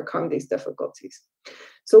to overcome these difficulties.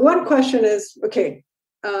 So one question is, okay,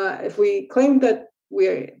 if we claim that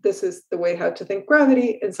this is the way how to think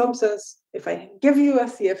gravity, in some sense, if I give you a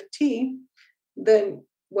CFT, then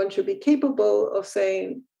one should be capable of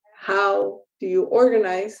saying, how do you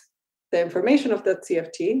organize the information of that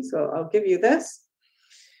CFT? So I'll give you this,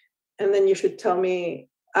 and then you should tell me,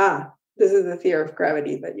 this is the theory of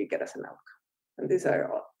gravity that you get as an outcome. And these are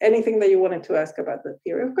anything that you wanted to ask about the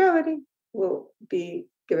theory of gravity will be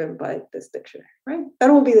given by this dictionary, right?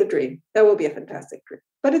 That will be the dream. That will be a fantastic dream.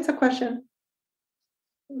 But it's a question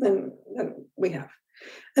then we have.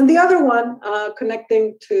 And the other one, connecting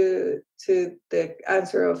to the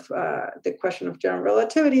answer of the question of general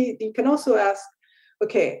relativity, you can also ask,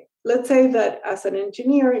 okay, let's say that as an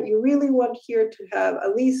engineer, you really want here to have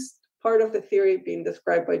at least part of the theory being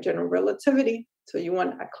described by general relativity. So you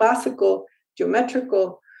want a classical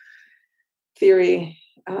geometrical theory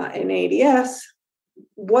in ADS.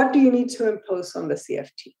 What do you need to impose on the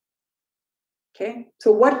CFT? Okay, so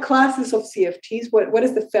what classes of CFTs, what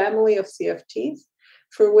is the family of CFTs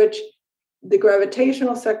for which the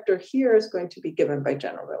gravitational sector here is going to be given by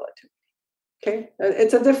general relativity? Okay,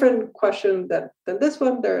 it's a different question than this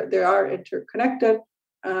one. They are interconnected,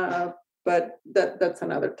 but that's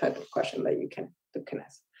another type of question that you can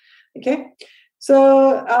ask. Okay,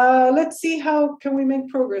 so let's see how can we make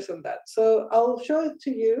progress on that. So I'll show it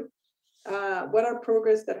to you. What are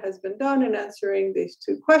progress that has been done in answering these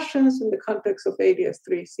two questions in the context of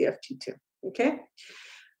ADS3 CFT2, okay?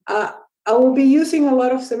 I will be using a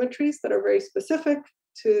lot of symmetries that are very specific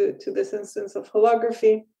to this instance of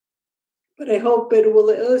holography, but I hope it will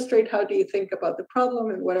illustrate how do you think about the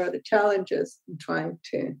problem and what are the challenges in trying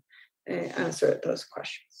to answer those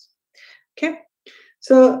questions, okay?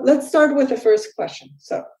 So let's start with the first question.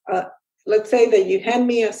 So let's say that you hand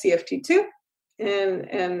me a CFT2,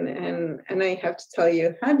 and I have to tell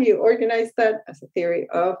you, how do you organize that as a theory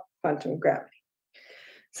of quantum gravity?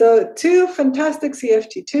 So two fantastic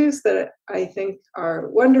CFT2s that I think are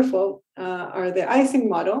wonderful are the Ising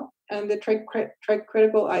model and the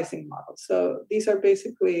tricritical Ising model. So these are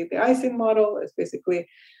basically, the Ising model is basically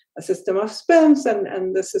a system of spins,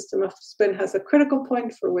 and the system of spin has a critical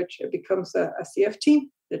point for which it becomes a CFT,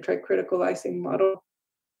 the tricritical Ising model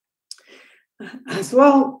as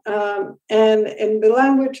well. And in the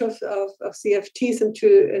language of CFTs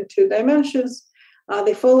into dimensions,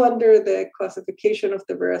 they fall under the classification of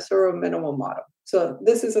the Virasoro minimal model. So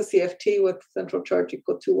this is a CFT with central charge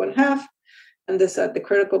equal to 1/2, and this at the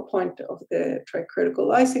critical point of the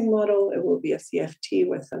tricritical Ising model, it will be a CFT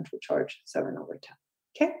with central charge 7/10,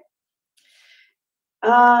 okay?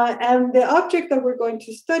 And the object that we're going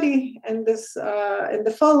to study in this, in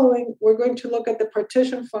the following, we're going to look at the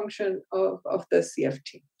partition function of the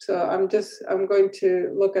CFT. So I'm going to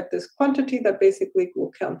look at this quantity that basically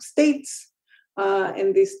will count states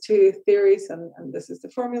in these two theories, and this is the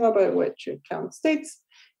formula by which it counts states.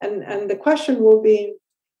 And the question will be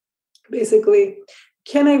basically,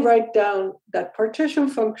 can I write down that partition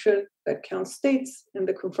function that counts states in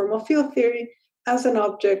the conformal field theory as an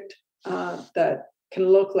object that can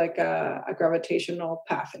look like a gravitational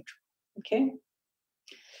path integral, okay?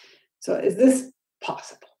 So is this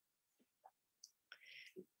possible?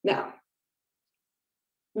 Now,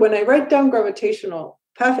 when I write down gravitational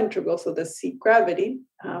path integral, so the C gravity,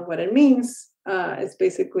 what it means is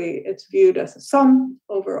basically it's viewed as a sum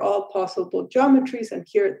over all possible geometries, and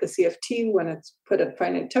here at the CFT, when it's put at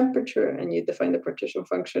finite temperature and you define the partition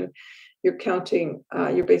function, you're counting,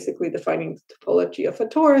 you're basically defining the topology of a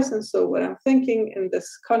torus. And so what I'm thinking in this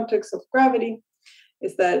context of gravity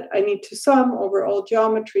is that I need to sum over all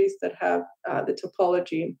geometries that have the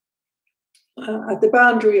topology at the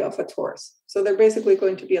boundary of a torus. So they're basically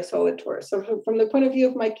going to be a solid torus. So from the point of view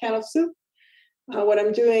of my can of soup, what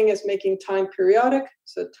I'm doing is making time periodic.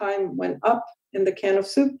 So time went up in the can of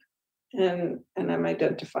soup, and I'm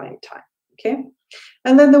identifying time, okay?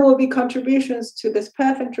 And then there will be contributions to this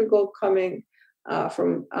path integral coming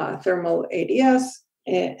from thermal ADS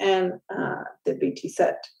and the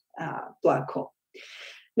BTZ black hole.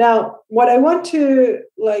 Now, what I want to,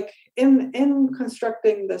 like, in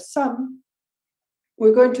constructing the sum,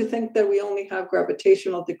 we're going to think that we only have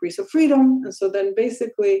gravitational degrees of freedom. And so then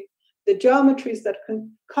basically the geometries that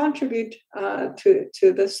can contribute to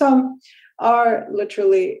the sum are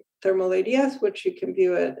literally thermal ADS, which you can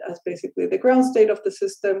view it as basically the ground state of the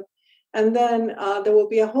system. And then there will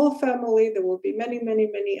be a whole family. There will be many, many,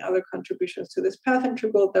 many other contributions to this path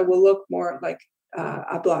integral that will look more like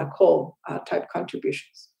a black hole type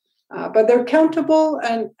contributions. But they're countable,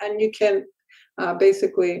 and you can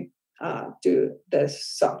basically do this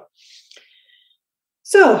sum.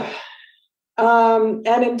 So, and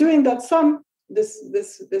in doing that sum,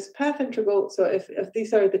 this path integral, so if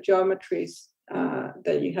these are the geometries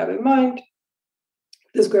that you have in mind,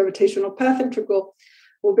 this gravitational path integral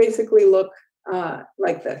will basically look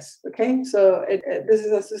like this, okay? So this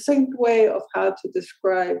is a succinct way of how to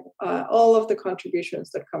describe all of the contributions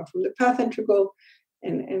that come from the path integral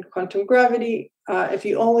in quantum gravity, if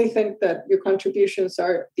you only think that your contributions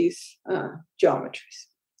are these geometries.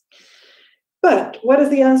 But what is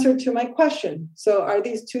the answer to my question? So are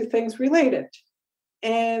these two things related?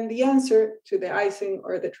 And the answer to the Ising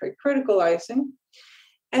or the tricritical Ising,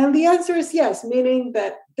 and the answer is yes, meaning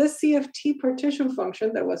that this CFT partition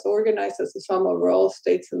function that was organized as a sum over all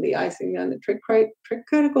states in the Ising and the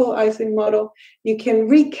tricritical Ising model, you can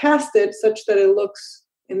recast it such that it looks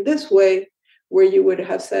in this way, where you would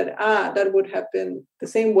have said, that would have been the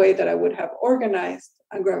same way that I would have organized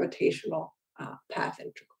a gravitational path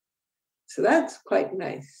integral. So that's quite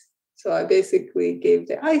nice. So I basically gave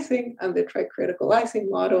the Ising and the tricritical Ising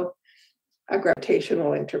model a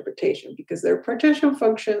gravitational interpretation, because they're partition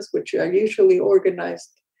functions which are usually organized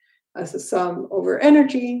as a sum over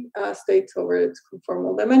energy states over its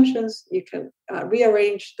conformal dimensions. You can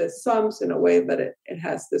rearrange the sums in a way that it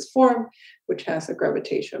has this form, which has a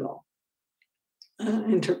gravitational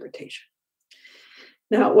interpretation.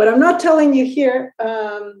 Now, what I'm not telling you here,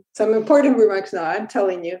 some important remarks now I'm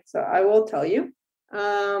telling you, so I will tell you.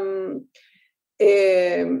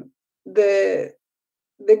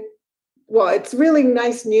 Well, it's really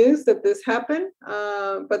nice news that this happened,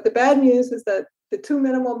 but the bad news is that the two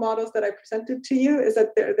minimal models that I presented to you is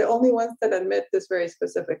that they're the only ones that admit this very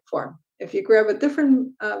specific form. If you grab a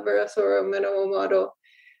different Virasoro minimal model,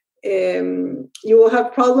 you will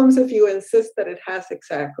have problems if you insist that it has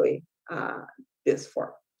exactly this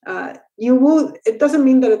form. It doesn't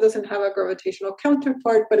mean that it doesn't have a gravitational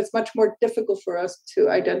counterpart, but it's much more difficult for us to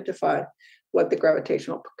identify what the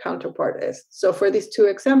gravitational counterpart is. So for these two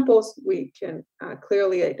examples, we can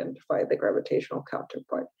clearly identify the gravitational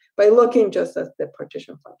counterpart by looking just at the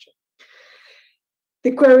partition function.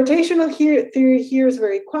 The gravitational theory here is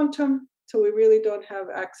very quantum, so we really don't have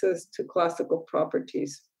access to classical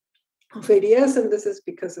properties of ADS, and this is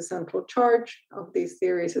because the central charge of these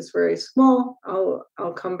theories is very small.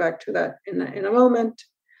 I'll come back to that in a moment.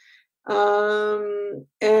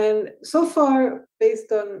 And so far,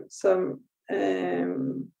 based on some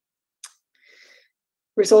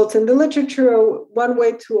results in the literature, one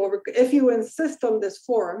way to if you insist on this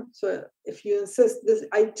form, so if you insist this,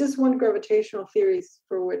 I just want gravitational theories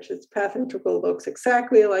for which its path integral looks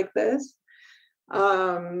exactly like this.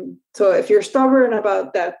 So if you're stubborn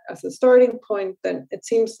about that as a starting point, then it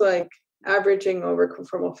seems like averaging over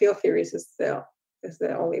conformal field theories is the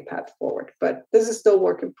only path forward. But this is still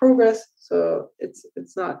work in progress, so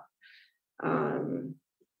it's not.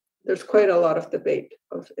 There's quite a lot of debate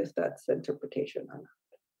of if that's the interpretation or not.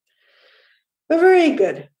 But very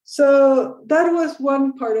good. So that was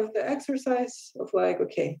one part of the exercise of like,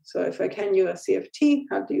 okay, so if I can use a CFT,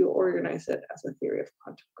 how do you organize it as a theory of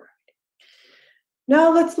quantum gravity?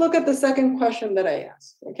 Now let's look at the second question that I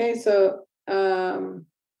asked. Okay, so the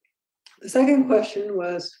second question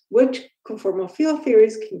was, which conformal field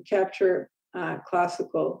theories can capture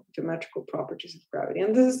classical geometrical properties of gravity?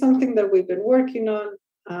 And this is something that we've been working on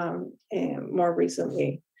and more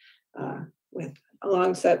recently with a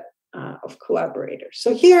long set of collaborators.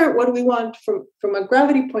 So here, what we want from a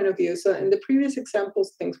gravity point of view, so in the previous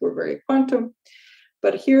examples, things were very quantum,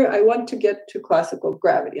 but here I want to get to classical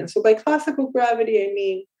gravity. And so by classical gravity, I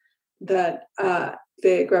mean that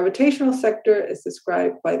the gravitational sector is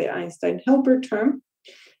described by the Einstein-Hilbert term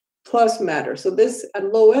plus matter. So this at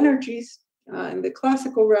low energies in the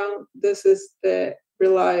classical realm, this is the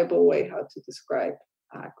reliable way how to describe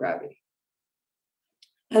gravity.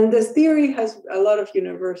 And this theory has a lot of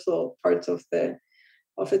universal parts of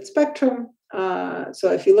its spectrum.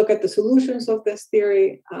 So if you look at the solutions of this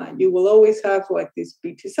theory, you will always have like these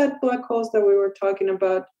BTZ black holes that we were talking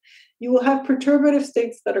about. You will have perturbative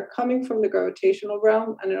states that are coming from the gravitational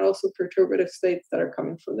realm, and then also perturbative states that are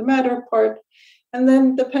coming from the matter part. And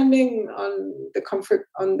then depending on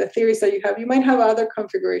the theories that you have, you might have other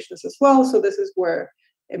configurations as well. So this is where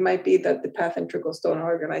it might be that the path integrals don't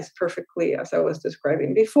organize perfectly, as I was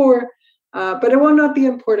describing before, but it will not be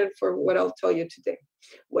important for what I'll tell you today.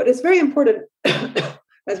 What is very important,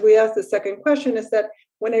 as we ask the second question, is that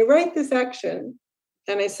when I write this action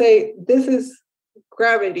and I say this is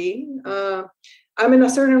gravity, I'm in a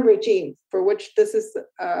certain regime for which this is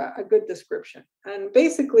a good description. And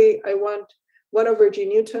basically, I want 1 over G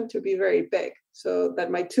Newton to be very big, so that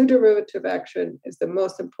my 2 derivative action is the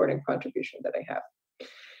most important contribution that I have.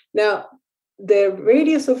 Now, the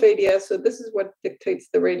radius of ADS, so this is what dictates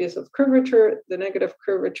the radius of curvature, the negative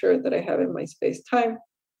curvature that I have in my space-time.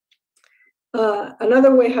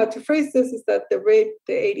 Another way how to phrase this is that the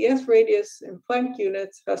ADS radius in Planck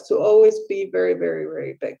units has to always be very, very,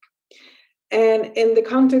 very big. And in the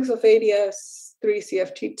context of ADS 3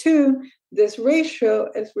 CFT2, this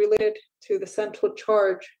ratio is related to the central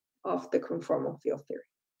charge of the conformal field theory.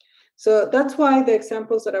 So that's why the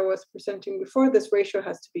examples that I was presenting before, this ratio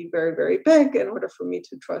has to be very, very big in order for me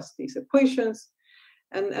to trust these equations.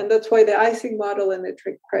 And that's why the Ising model and the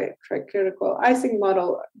tricritical Ising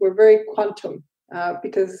model were very quantum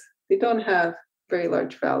because they don't have very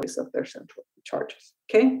large values of their central charges,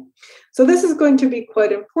 okay? So this is going to be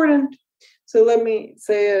quite important. So let me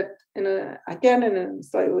say it again in a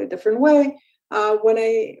slightly different way. When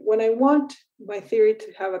I want my theory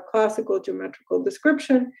to have a classical geometrical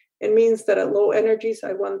description, it means that at low energies,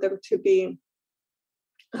 I want them to be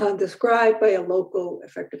described by a local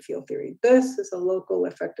effective field theory. This is a local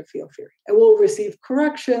effective field theory. It will receive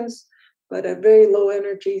corrections, but at very low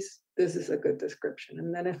energies, this is a good description.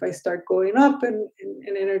 And then if I start going up in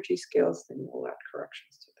energy scales, then we'll add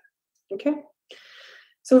corrections to that. Okay,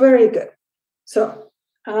 so very good. So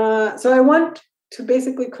I want to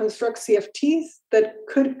basically construct CFTs that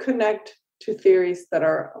could connect to theories that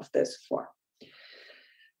are of this form.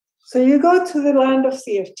 So you go to the land of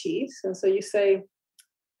CFTs, and so you say,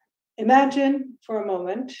 imagine for a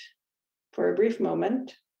brief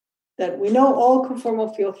moment, that we know all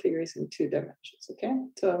conformal field theories in 2 dimensions, okay?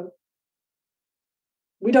 So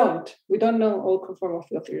we don't know all conformal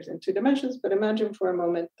field theories in 2 dimensions, but imagine for a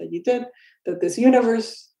moment that you did, that this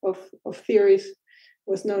universe of theories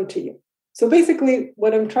was known to you. So basically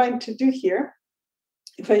what I'm trying to do here,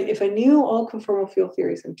 if I knew all conformal field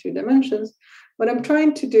theories in 2 dimensions, what I'm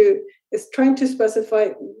trying to do is trying to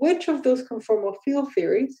specify which of those conformal field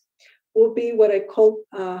theories will be what I call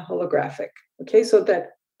holographic. Okay, so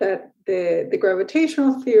that the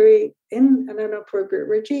gravitational theory in an appropriate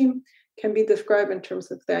regime can be described in terms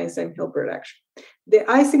of the Einstein-Hilbert action. The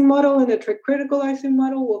Ising model and the tricritical Ising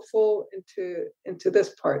model will fall into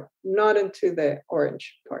this part, not into the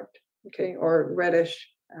orange part, okay, or reddish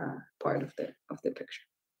part of the picture.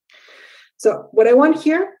 So what I want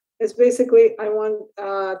here is basically I want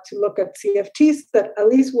to look at CFTs that at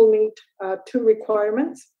least will meet 2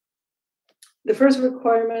 requirements. The first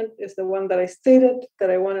requirement is the one that I stated,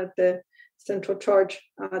 that I wanted the central charge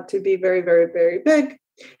to be very, very, very big.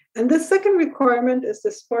 And the second requirement is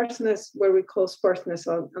the sparseness, where we call sparseness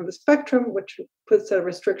on the spectrum, which puts a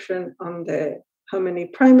restriction on how many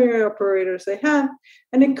primary operators they have.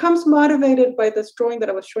 And it comes motivated by this drawing that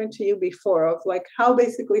I was showing to you before of like how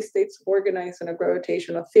basically states organize in a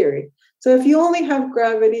gravitational theory. So if you only have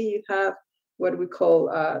gravity, you have what we call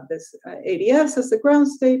this ADS as the ground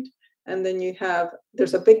state. And then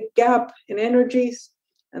there's a big gap in energies.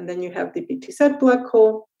 And then you have the BTZ black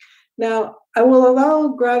hole. Now, I will allow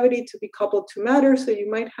gravity to be coupled to matter. So you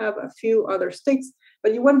might have a few other states,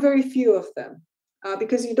 but you want very few of them.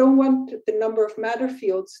 Because you don't want the number of matter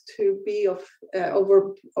fields to be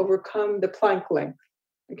overcome the Planck length,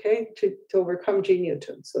 okay, to overcome G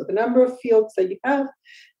Newton. So the number of fields that you have,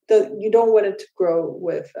 you don't want it to grow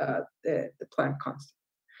with the Planck constant.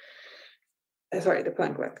 The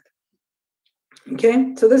Planck length.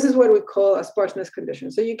 Okay, so this is what we call a sparseness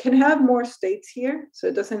condition. So you can have more states here, so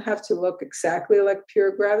it doesn't have to look exactly like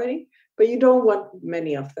pure gravity, but you don't want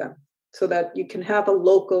many of them, so that you can have a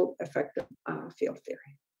local effective field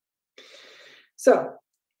theory. So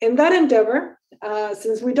in that endeavor,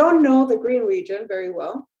 since we don't know the green region very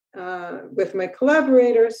well, with my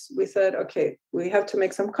collaborators, we said, okay, we have to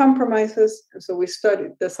make some compromises. And so we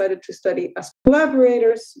decided to study as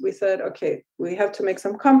collaborators. We said, okay, we have to make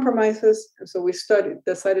some compromises. And so we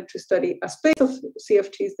decided to study a space of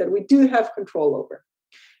CFTs that we do have control over.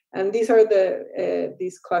 And these are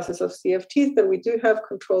these classes of CFTs that we do have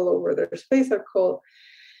control over their space are called,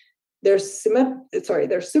 they're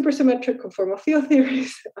supersymmetric conformal field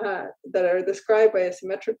theories that are described by a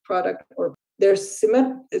symmetric product, or they're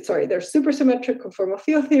supersymmetric conformal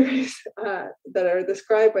field theories that are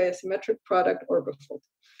described by a symmetric product orbifold.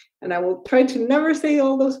 And I will try to never say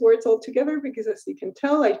all those words all together because, as you can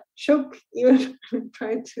tell, I choke even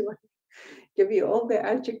trying to give you all the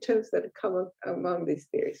adjectives that come among these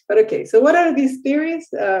theories. But okay, so what are these theories?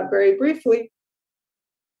 Very briefly,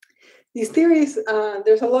 these theories,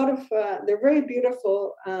 there's a lot of, they're very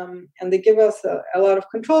beautiful, and they give us a lot of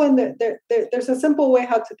control. And there's a simple way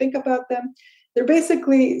how to think about them. They're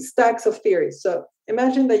basically stacks of theories. So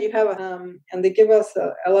imagine that you have, and they give us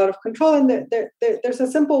a lot of control. And there's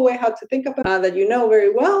a simple way how to think about that you know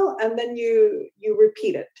very well, and then you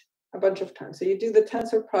repeat it a bunch of times. So you do the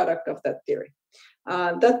tensor product of that theory.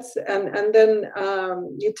 And then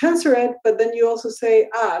you tensor it, but then you also say,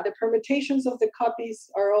 the permutations of the copies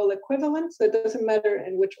are all equivalent, so it doesn't matter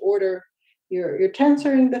in which order you're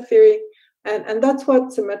tensoring the theory. And that's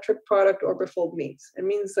what symmetric product orbifold means. It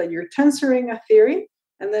means that you're tensoring a theory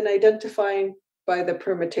and then identifying by the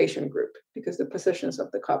permutation group, because the positions of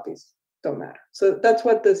the copies don't matter. So that's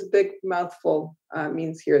what this big mouthful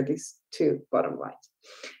means here, these two bottom lines.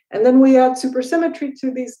 And then we add supersymmetry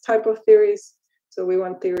to these type of theories. So we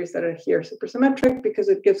want theories that are here supersymmetric because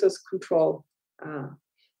it gives us control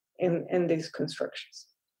in these constructions.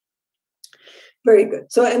 Very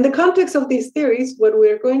good. So in the context of these theories, what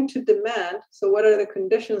we're going to demand, so what are the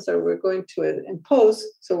conditions that we're going to impose?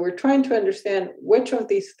 So we're trying to understand which of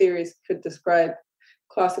these theories could describe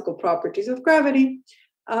classical properties of gravity.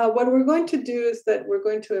 What we're going to do is that we're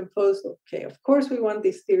going to impose, okay, of course, we want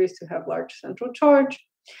these theories to have large central charge.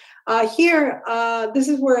 Here, this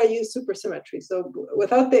is where I use supersymmetry. So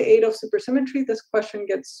without the aid of supersymmetry, this question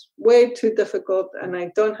gets way too difficult and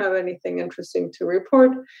I don't have anything interesting to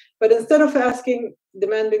report. But instead of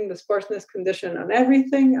demanding the sparseness condition on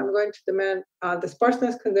everything, I'm going to demand the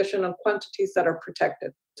sparseness condition on quantities that are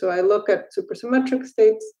protected. So I look at supersymmetric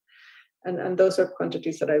states and those are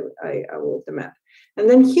quantities that I will demand. And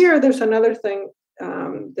then here, there's another thing,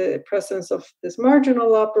 the presence of this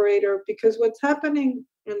marginal operator, because what's happening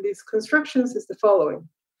in these constructions is the following.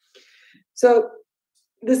 So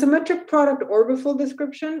the symmetric product orbifold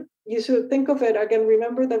description, you should think of it, again,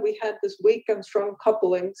 remember that we had this weak and strong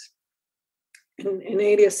couplings in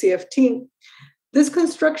ADS CFT. This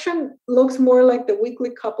construction looks more like the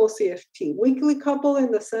weakly couple CFT. Weakly couple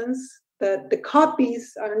in the sense that the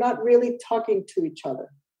copies are not really talking to each other,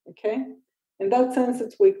 okay? In that sense,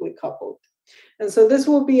 it's weakly coupled. And so this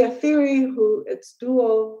will be a theory its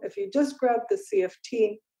dual, if you just grab the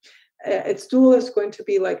CFT, its dual is going to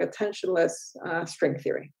be like a tensionless string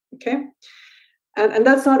theory, okay? And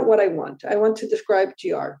that's not what I want. I want to describe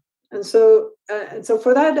GR. And so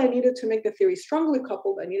for that, I needed to make the theory strongly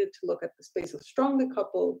coupled. I needed to look at the space of strongly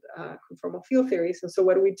coupled conformal field theories. And so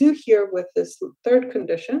what we do here with this third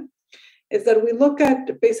condition is that we look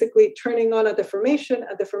at basically turning on a deformation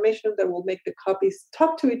that will make the copies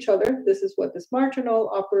talk to each other. This is what this marginal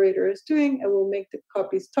operator is doing, and will make the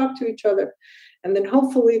copies talk to each other. And then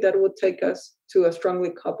hopefully that will take us to a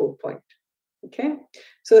strongly coupled point, okay?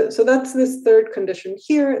 So that's this third condition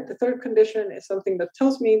here. The third condition is something that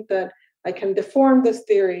tells me that I can deform this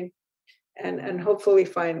theory and hopefully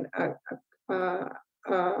find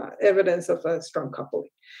evidence of a strong coupling.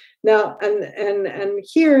 Now, and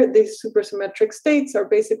here, these supersymmetric states are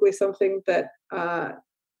basically something that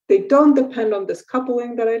they don't depend on this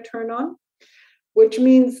coupling that I turn on, which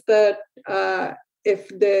means that if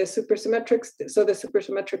the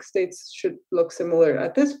supersymmetric states should look similar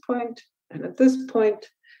at this point and at this point.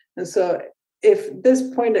 And so if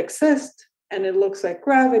this point exists and it looks like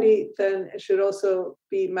gravity, then it should also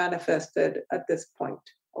be manifested at this point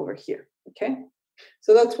over here, okay?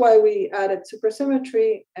 So that's why we added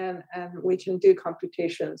supersymmetry, and we can do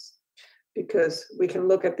computations because we can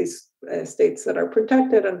look at these states that are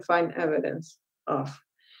protected and find evidence of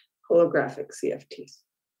holographic CFTs.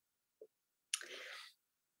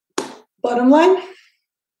 Bottom line,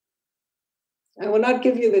 I will not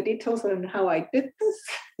give you the details on how I did this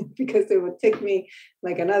because it would take me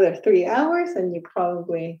like another 3 hours, and you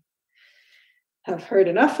probably have heard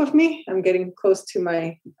enough of me. I'm getting close to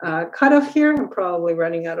my cutoff here. I'm probably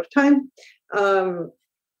running out of time.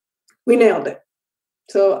 We nailed it.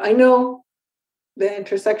 So I know the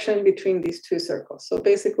intersection between these two circles. So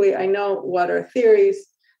basically, I know what are theories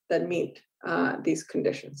that meet these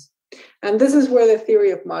conditions. And this is where the theory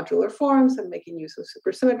of modular forms and making use of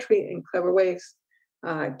supersymmetry in clever ways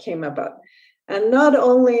came about. And not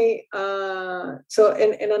only, so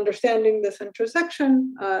in understanding this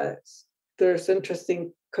intersection, there's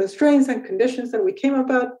interesting constraints and conditions that we came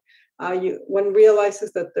about. One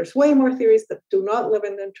realizes that there's way more theories that do not live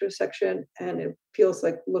in the intersection, and it feels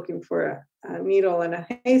like looking for a needle in a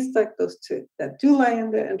haystack, those two that do lie in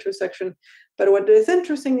the intersection. But what is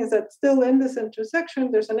interesting is that still in this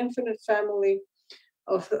intersection, there's an infinite family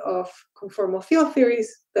of conformal field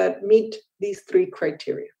theories that meet these three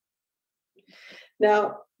criteria.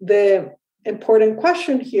 Now, the important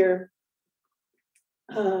question here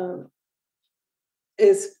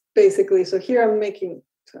is basically, so here I'm making,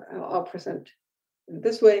 so I'll present in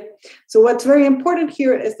this way. So what's very important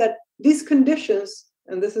here is that these conditions,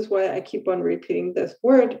 and this is why I keep on repeating this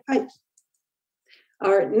word,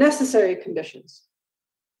 are necessary conditions.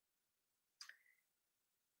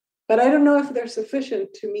 But I don't know if they're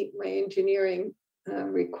sufficient to meet my engineering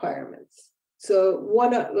requirements. So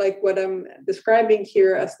one, like what I'm describing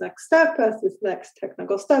here as next step, as this next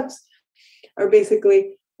technical steps, are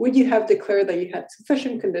basically, would you have declared that you had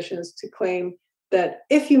sufficient conditions to claim that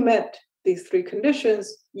if you met these three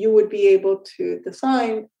conditions, you would be able to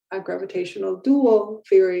design a gravitational dual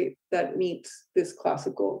theory that meets these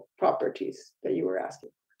classical properties that you were asking.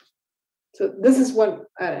 So this is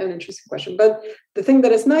an interesting question. But the thing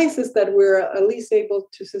that is nice is that we're at least able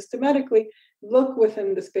to systematically look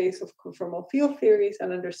within the space of conformal field theories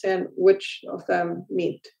and understand which of them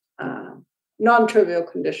meet non-trivial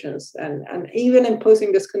conditions. And even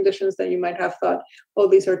imposing these conditions that you might have thought, oh,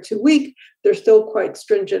 these are too weak, they're still quite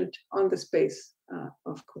stringent on the space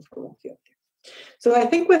of conformal field theory. So I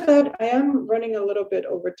think with that, I am running a little bit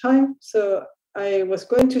over time. So I was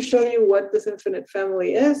going to show you what this infinite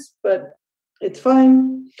family is, but it's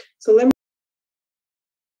fine. So let me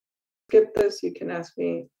skip this. You can ask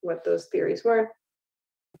me what those theories were.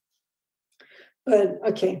 But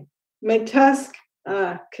okay, my task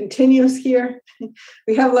continues here.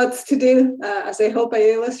 We have lots to do, as I hope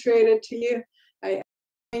I illustrated to you. I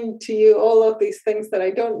explained to you all of these things that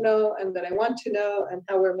I don't know and that I want to know, and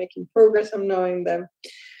how we're making progress on knowing them.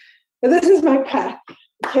 But this is my path.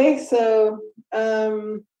 Okay, so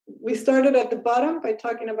we started at the bottom by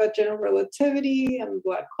talking about general relativity and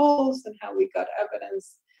black holes and how we got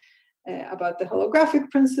evidence about the holographic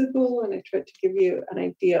principle. And I tried to give you an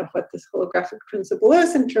idea of what this holographic principle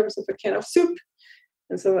is in terms of a can of soup.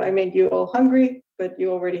 And so I made you all hungry, but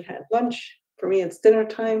you already had lunch. For me, it's dinner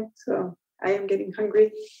time, so I am getting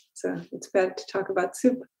hungry. So it's bad to talk about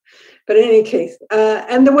soup. But in any case,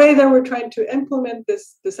 and the way that we're trying to implement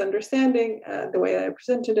this understanding, the way I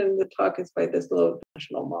presented it in the talk is by these low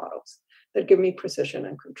dimensional models that give me precision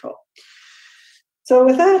and control. So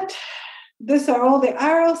with that, these are all the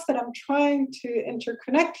arrows that I'm trying to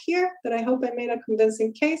interconnect here, that I hope I made a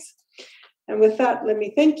convincing case. And with that, let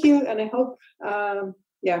me thank you. And I hope,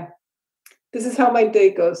 this is how my day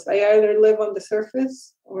goes. I either live on the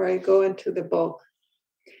surface or I go into the bulk.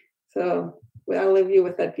 So I'll leave you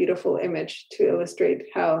with that beautiful image to illustrate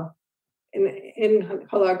how in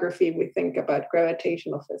holography we think about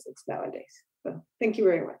gravitational physics nowadays. So thank you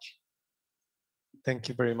very much. Thank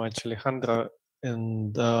you very much, Alejandra,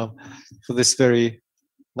 and for this very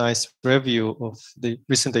nice review of the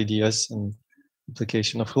recent ideas and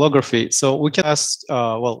application of holography. So we can ask,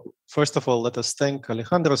 well, first of all, let us thank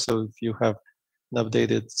Alejandra. So if you have an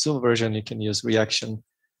updated Zoom version, you can use reaction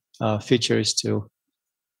features to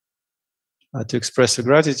express your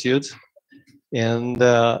gratitude. And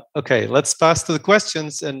okay, let's pass to the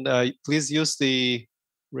questions. And please use the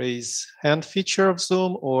raise hand feature of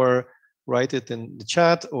Zoom, or write it in the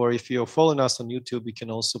chat. Or if you're following us on YouTube, you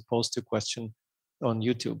can also post a question on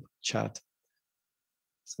YouTube chat.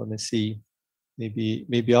 So let me see.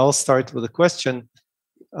 Maybe I'll start with a question.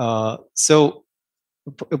 So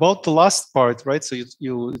about the last part, right? So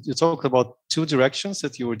you talked about two directions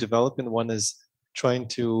that you were developing. One is trying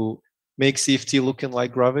to make CFT looking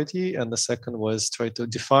like gravity, and the second was try to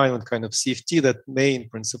define what kind of CFT that may in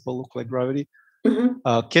principle look like gravity.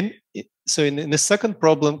 Mm-hmm. So in the second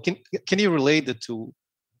problem, can you relate the two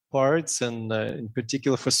parts, and in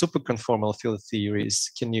particular for superconformal field theories,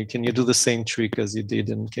 can you do the same trick as you did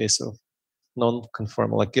in case of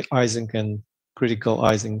non-conformal, like Ising and critical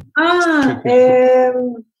Ising?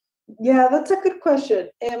 Yeah, that's a good question.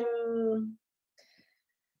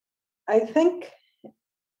 I think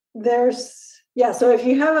so if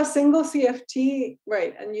you have a single CFT,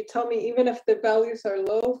 right, and you tell me even if the values are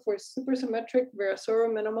low for supersymmetric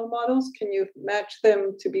Virasoro minimal models, can you match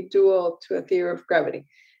them to be dual to a theory of gravity?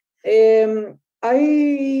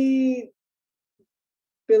 I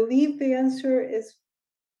believe the answer is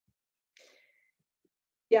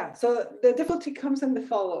so the difficulty comes in the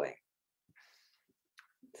following.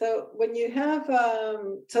 So when you have,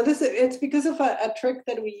 it's because of a trick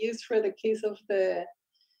that we use for the case of the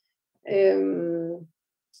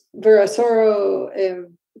Virasoro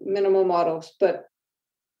minimal models, but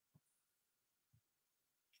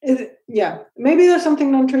maybe there's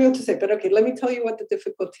something non-trivial to say, but okay, let me tell you what the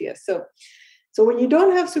difficulty is. So when you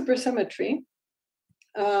don't have supersymmetry,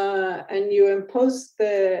 and you impose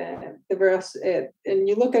and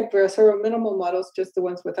you look at Virasoro minimal models, just the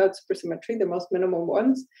ones without supersymmetry, the most minimal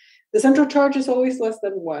ones, the central charge is always less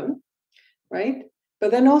than 1, right?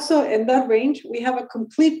 But then also in that range, we have a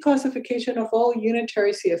complete classification of all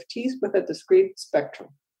unitary CFTs with a discrete spectrum.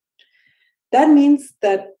 That means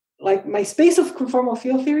that like my space of conformal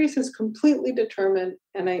field theories is completely determined,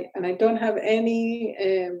 and I don't have any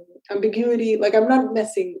ambiguity, like I'm not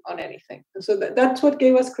messing on anything. And so that's what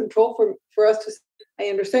gave us control for us to say, I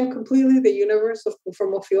understand completely the universe of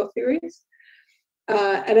conformal field theories.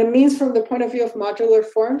 And it means from the point of view of modular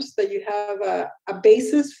forms that you have a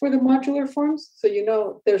basis for the modular forms. So you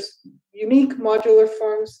know there's unique modular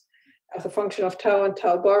forms as a function of tau and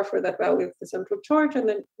tau bar for that value of the central charge, and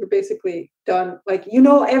then you're basically done. Like you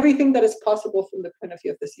know everything that is possible from the point of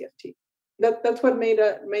view of the CFT. That's what made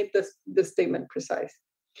this statement precise.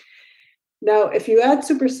 Now, if you add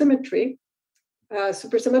supersymmetry,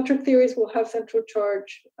 supersymmetric theories will have central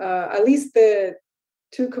charge, at least the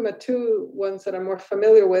 2,2 ones that I'm more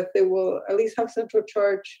familiar with, they will at least have central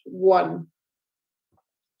charge 1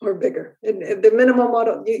 or bigger. In the minimal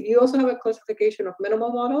model, you also have a classification of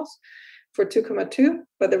minimal models for 2,2,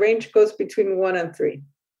 but the range goes between 1 and 3.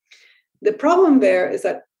 The problem there is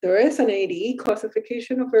that there is an ADE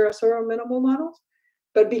classification of Virasoro minimal models,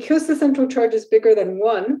 but because the central charge is bigger than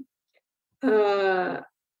 1, I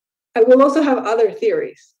will also have other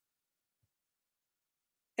theories.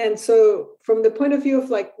 And so from the point of view of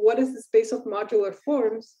like, what is the space of modular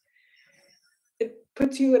forms, it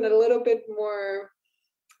puts you in a little bit more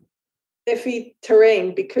iffy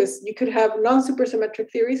terrain, because you could have non-supersymmetric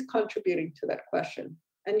theories contributing to that question.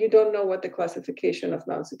 And you don't know what the classification of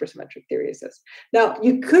non-supersymmetric theories is. Now,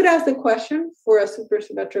 you could ask the question for a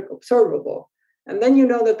supersymmetric observable, and then you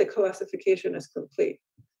know that the classification is complete,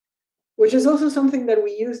 which is also something that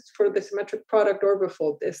we used for the symmetric product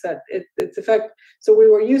orbifold, is that it's a fact. So we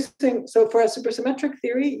were using, so for a supersymmetric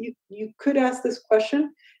theory, you could ask this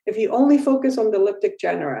question if you only focus on the elliptic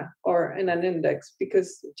genera or in an index,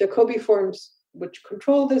 because Jacobi forms which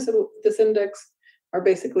control this index are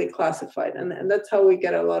basically classified. And that's how we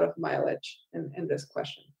get a lot of mileage in this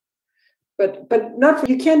question. But not,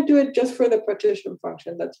 you can't do it just for the partition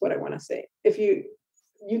function. That's what I want to say. If you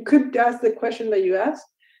could ask the question that you asked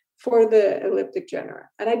for the elliptic genera.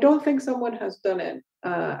 And I don't think someone has done it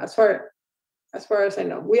as far as I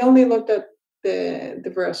know. We only looked at the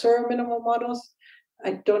Virasoro minimal models.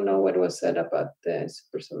 I don't know what was said about the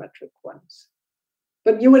supersymmetric ones.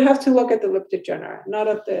 But you would have to look at the elliptic genera, not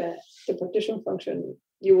at the partition function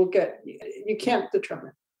you will get. You can't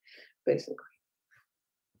determine, basically.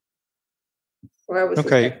 Or I was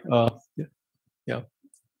okay. Yeah.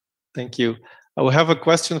 Thank you. I will have a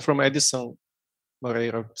question from Edison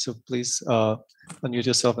Moreira. So please unmute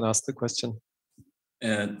yourself and ask the question.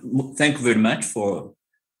 Thank you very much for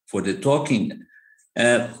the talking.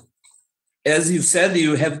 As you said,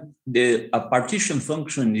 you have a partition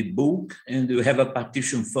function in the book, and you have a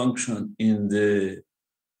partition function in the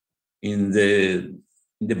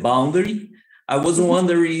boundary. I was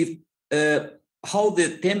wondering how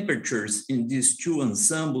the temperatures in these two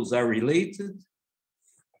ensembles are related.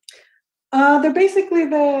 They're basically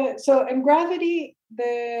so in gravity,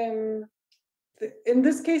 in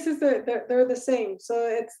this case, they're the same. So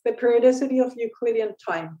it's the periodicity of Euclidean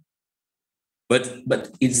time.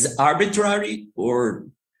 But it's arbitrary, or?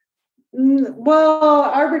 Well,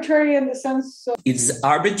 arbitrary in the sense of... It's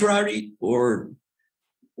arbitrary, or?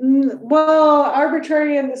 Well,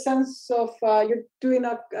 arbitrary in the sense of you're doing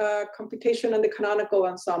a computation in the canonical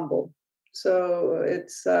ensemble. So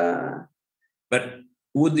it's... But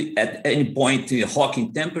would at any point the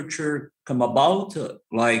Hawking temperature come about,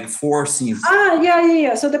 like forcing?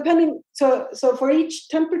 Yeah. So depending, so for each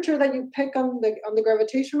temperature that you pick on the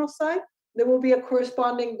gravitational side, there will be a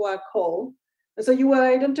corresponding black hole. And so you will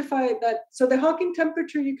identify that. So the Hawking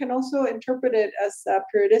temperature, you can also interpret it as a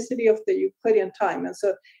periodicity of the Euclidean time. And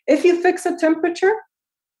so if you fix a temperature,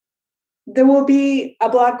 there will be a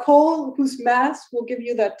black hole whose mass will give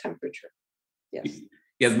you that temperature. Yes.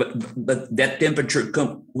 Yes, but that temperature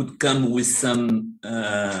would come with some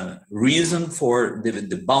reason for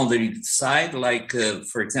the boundary side. Like,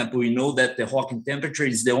 for example, we know that the Hawking temperature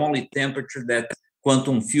is the only temperature that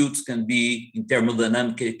quantum fields can be in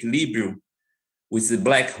thermodynamic equilibrium with the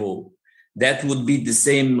black hole. That would be the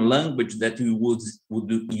same language that we would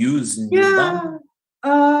use in the boundary?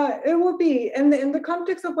 It will be. In the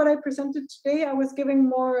context of what I presented today, I was giving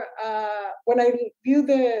more, when I view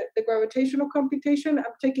the gravitational computation,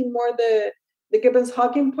 I'm taking more the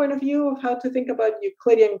Gibbons-Hawking point of view of how to think about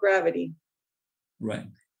Euclidean gravity. Right.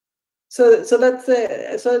 So that's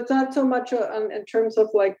so it's not so much in terms of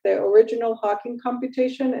like the original Hawking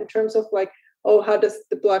computation, in terms of like, oh, how does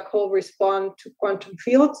the black hole respond to quantum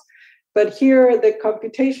fields? But here the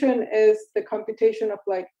computation is the computation of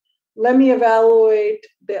like, let me evaluate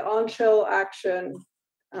the on-shell action,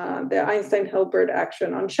 the Einstein-Hilbert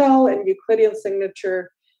action on shell and Euclidean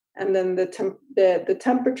signature, and then the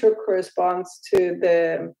temperature corresponds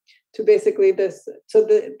to basically this. So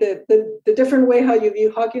the different way how you view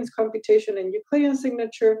Hawking's computation and Euclidean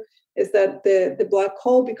signature is that the black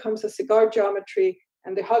hole becomes a cigar geometry,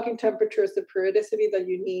 and the Hawking temperature is the periodicity that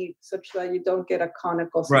you need such that you don't get a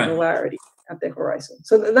conical singularity at the horizon.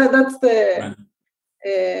 So that's the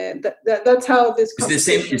that's how this.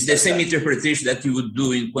 It's the same interpretation that you would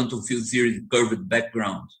do in quantum field theory, curved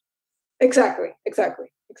background. Exactly.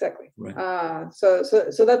 exactly. Right. So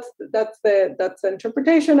that's the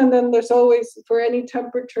interpretation, and then there's always for any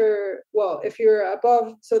temperature. Well, if you're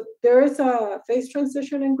above, so there is a phase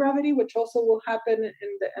transition in gravity, which also will happen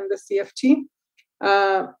in the CFT.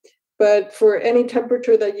 But for any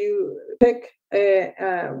temperature that you pick,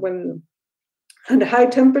 when at high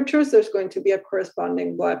temperatures, there's going to be a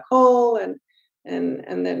corresponding black hole, and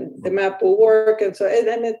then the map will work. And so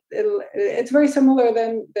it's very similar.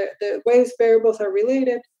 Then the ways variables are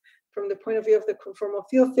related from the point of view of the conformal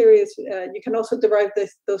field theories. You can also derive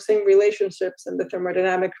those same relationships in the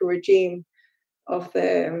thermodynamic regime of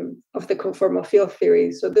the conformal field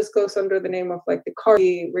theory. So this goes under the name of like the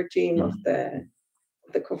Carnot regime of the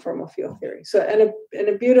conformal field theory. So and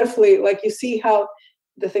it beautifully, like you see how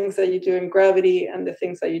the things that you do in gravity and the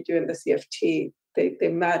things that you do in the CFT, they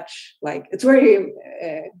match. Like it's very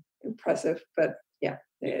impressive, but yeah,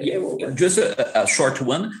 it will work. Just a short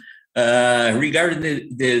one regarding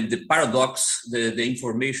the paradox, the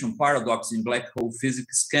information paradox in black hole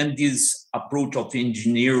physics. Can this approach of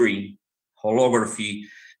engineering holography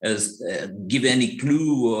as give any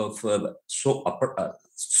clue of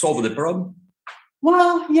solve the problem?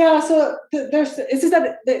 Well, yeah. So it's just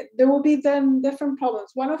that there will be then different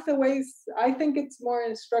problems. One of the ways I think it's more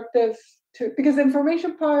instructive because the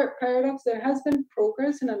information paradox, there has been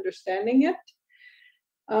progress in understanding it,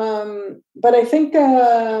 but I think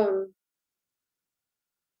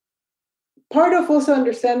part of also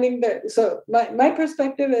understanding that. So my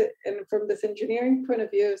perspective, and from this engineering point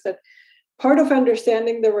of view, is that part of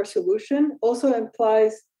understanding the resolution also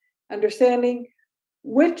implies understanding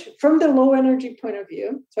which, from the low energy point of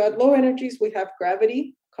view, so at low energies, we have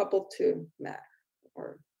gravity coupled to matter,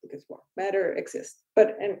 or because matter exists.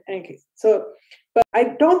 But in any case, but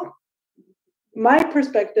my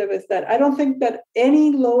perspective is that I don't think that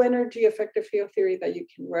any low energy effective field theory that you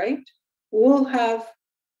can write will have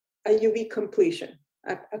a UV completion,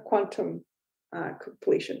 a quantum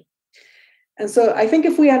completion. And so I think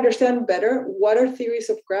if we understand better what are theories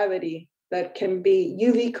of gravity that can be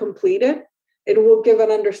UV completed, it will give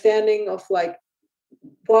an understanding of like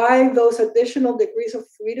why those additional degrees of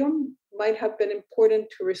freedom might have been important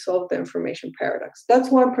to resolve the information paradox. That's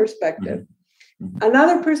one perspective. Mm-hmm.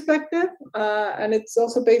 Another perspective, and it's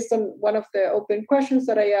also based on one of the open questions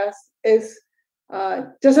that I asked, is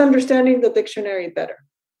just understanding the dictionary better.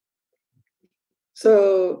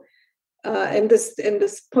 So in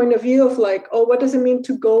this point of view of like, oh, what does it mean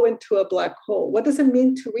to go into a black hole? What does it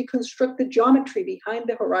mean to reconstruct the geometry behind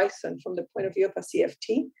the horizon from the point of view of a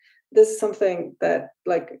CFT? This is something that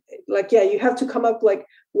like yeah, you have to come up like,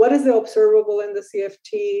 what is the observable in the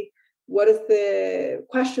CFT? What is the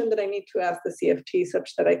question that I need to ask the CFT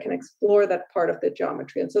such that I can explore that part of the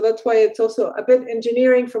geometry? And so that's why it's also a bit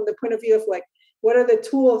engineering from the point of view of like, what are the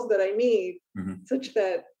tools that I need such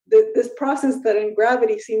that this process that in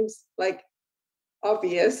gravity seems like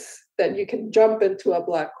obvious that you can jump into a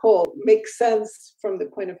black hole makes sense from the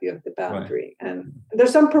point of view of the boundary. Right. And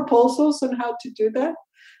there's some proposals on how to do that,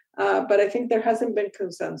 but I think there hasn't been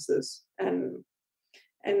consensus. And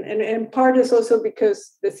part is also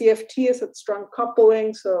because the CFT is at strong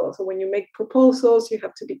coupling. So when you make proposals, you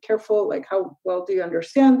have to be careful, like how well do you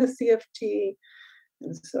understand the CFT?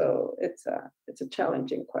 And so it's a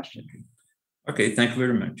challenging question. Okay, thank you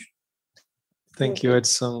very much. Thank you,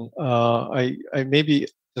 Edson. I maybe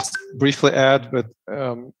just briefly add, but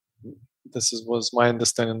was my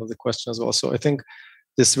understanding of the question as well. So I think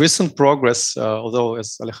this recent progress, although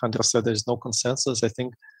as Alejandra said, there's no consensus, I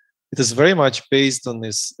think it is very much based on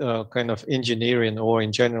this kind of engineering or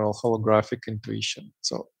in general holographic intuition.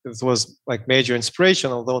 So it was like major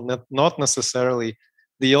inspiration, although not necessarily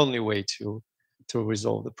the only way to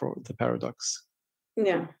resolve the paradox.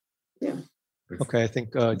 Yeah. Okay, I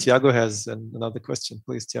think Tiago has another question.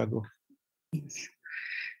 Please, Tiago.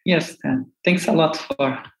 Yes, thanks a lot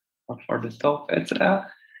for the talk.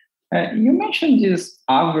 You mentioned this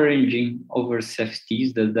averaging over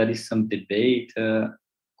CFTs, that there is some debate.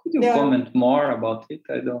 Could you comment more about it?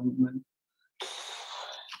 I don't know.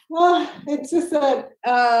 Well, it's just that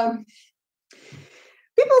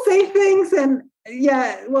people say things, and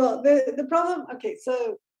yeah, well, the problem, okay,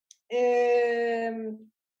 so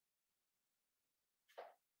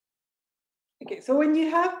so when you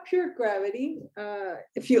have pure gravity,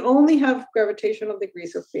 if you only have gravitational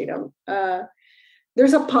degrees of freedom,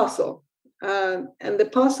 there's a puzzle. And the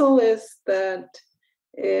puzzle is that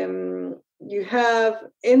you have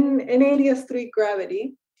in ADS3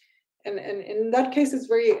 gravity, and in that case, it's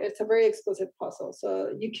a very explicit puzzle.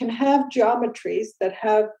 So you can have geometries that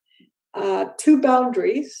have two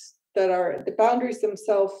boundaries that are, the boundaries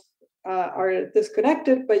themselves are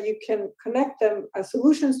disconnected, but you can connect them as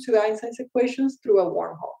solutions to Einstein's equations through a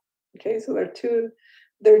wormhole. Okay, so they're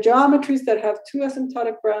geometries that have two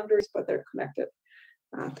asymptotic boundaries, but they're connected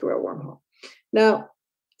through a wormhole. Now,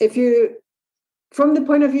 from the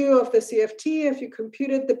point of view of the CFT, if you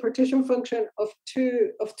computed the partition function of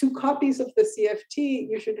two copies of the CFT,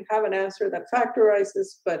 you should have an answer that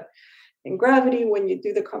factorizes. But in gravity, when you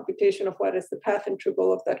do the computation of what is the path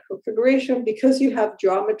integral of that configuration, because you have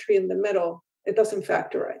geometry in the middle, it doesn't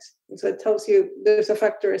factorize. And so it tells you there's a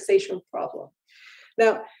factorization problem.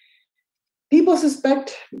 Now, people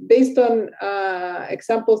suspect, based on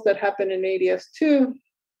examples that happen in ADS2,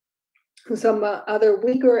 some other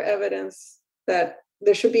weaker evidence, that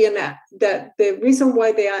there should be that the reason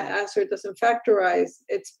why the answer doesn't factorize,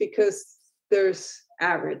 it's because there's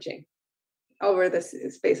averaging over the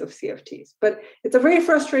space of CFTs. But it's a very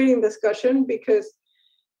frustrating discussion because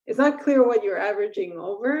it's not clear what you're averaging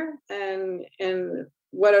over and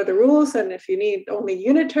what are the rules, and if you need only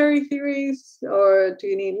unitary theories or do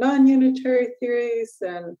you need non-unitary theories,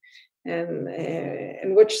 and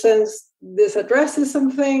in which sense this addresses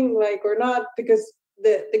something or not, because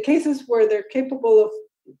the cases where they're capable of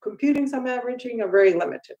computing some averaging are very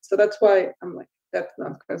limited. So that's why I'm like, that's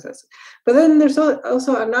not consensus. But then there's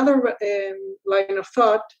also another line of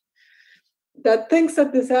thought that thinks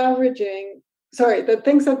that this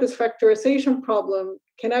factorization problem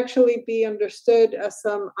can actually be understood as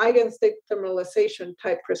some eigenstate thermalization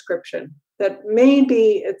type prescription. That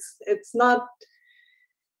maybe it's not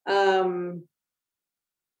due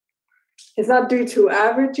to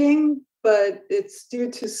averaging, but it's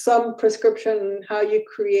due to some prescription in how you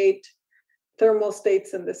create thermal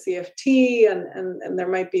states in the CFT, and there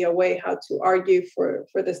might be a way how to argue for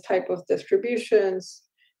this type of distributions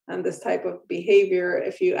and this type of behavior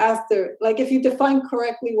if you if you define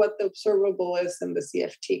correctly what the observable is in the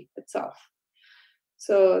CFT itself.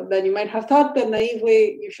 So then you might have thought that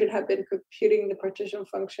naively you should have been computing the partition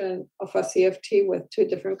function of a CFT with two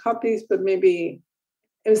different copies, but maybe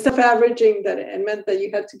instead of averaging that, it meant that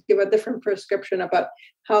you had to give a different prescription about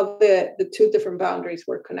how the two different boundaries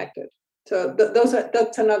were connected. So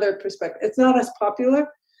that's another perspective. It's not as popular,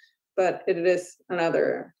 but it is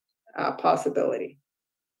another possibility.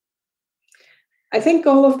 I think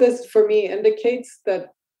all of this for me indicates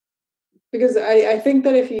that, because I think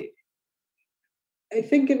that if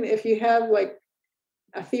you have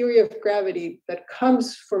a theory of gravity that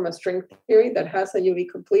comes from a string theory that has a UV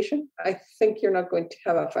completion, I think you're not going to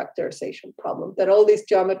have a factorization problem, that all these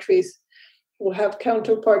geometries will have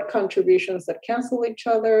counterpart contributions that cancel each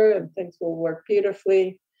other and things will work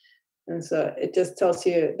beautifully. And so it just tells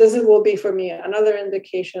you, this will be for me another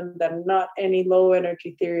indication that not any low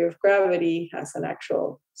energy theory of gravity has an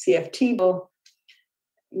actual CFT,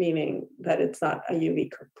 meaning that it's not a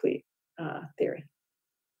UV complete theory.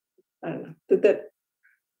 I don't know. Did that?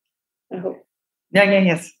 I hope.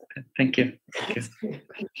 Yes. Thank you.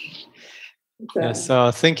 Yes,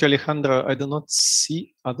 thank you, Alejandra. I do not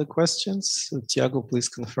see other questions. So, Tiago, please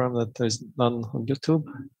confirm that there's none on YouTube.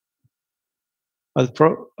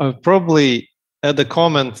 I'll probably add a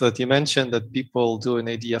comment that you mentioned that people doing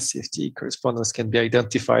ADS-CFT correspondence can be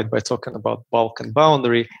identified by talking about bulk and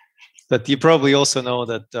boundary. But you probably also know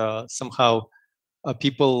that somehow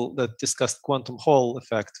people that discussed quantum Hall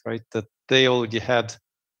effect, right, that they already had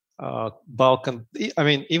bulk and, I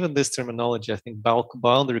mean, even this terminology, I think bulk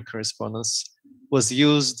boundary correspondence was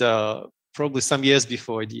used probably some years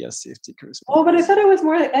before ADS-CFT correspondence. Oh, but I thought it was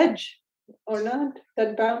more edge, or not,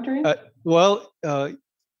 that boundary?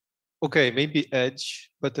 Okay, maybe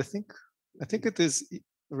edge, but I think it is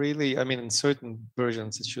really, I mean, in certain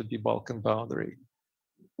versions, it should be bulk and boundary.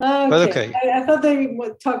 Okay. But okay. I thought they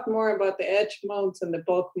would talk more about the edge modes and the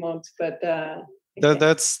bulk modes, but okay.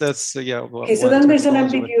 That's yeah. Okay, so then there's an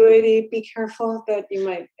ambiguity. Be careful that you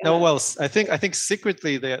might. No, well, I think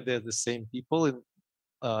secretly they're the same people in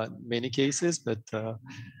many cases, but yeah,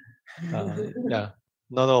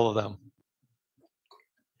 not all of them.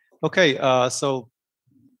 Okay, so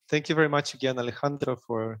thank you very much again, Alejandra,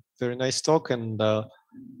 for a very nice talk and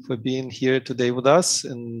for being here today with us.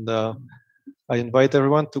 And I invite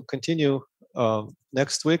everyone to continue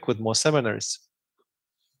next week with more seminars.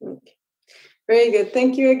 Okay. Very good.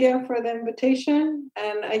 Thank you again for the invitation.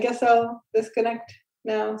 And I guess I'll disconnect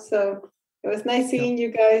now. So it was nice seeing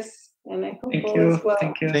you guys. And I hope all is well.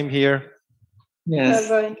 Thank you. Same here. Yes.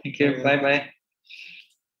 Bye-bye. Thank you. Bye-bye.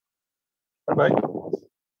 Bye-bye.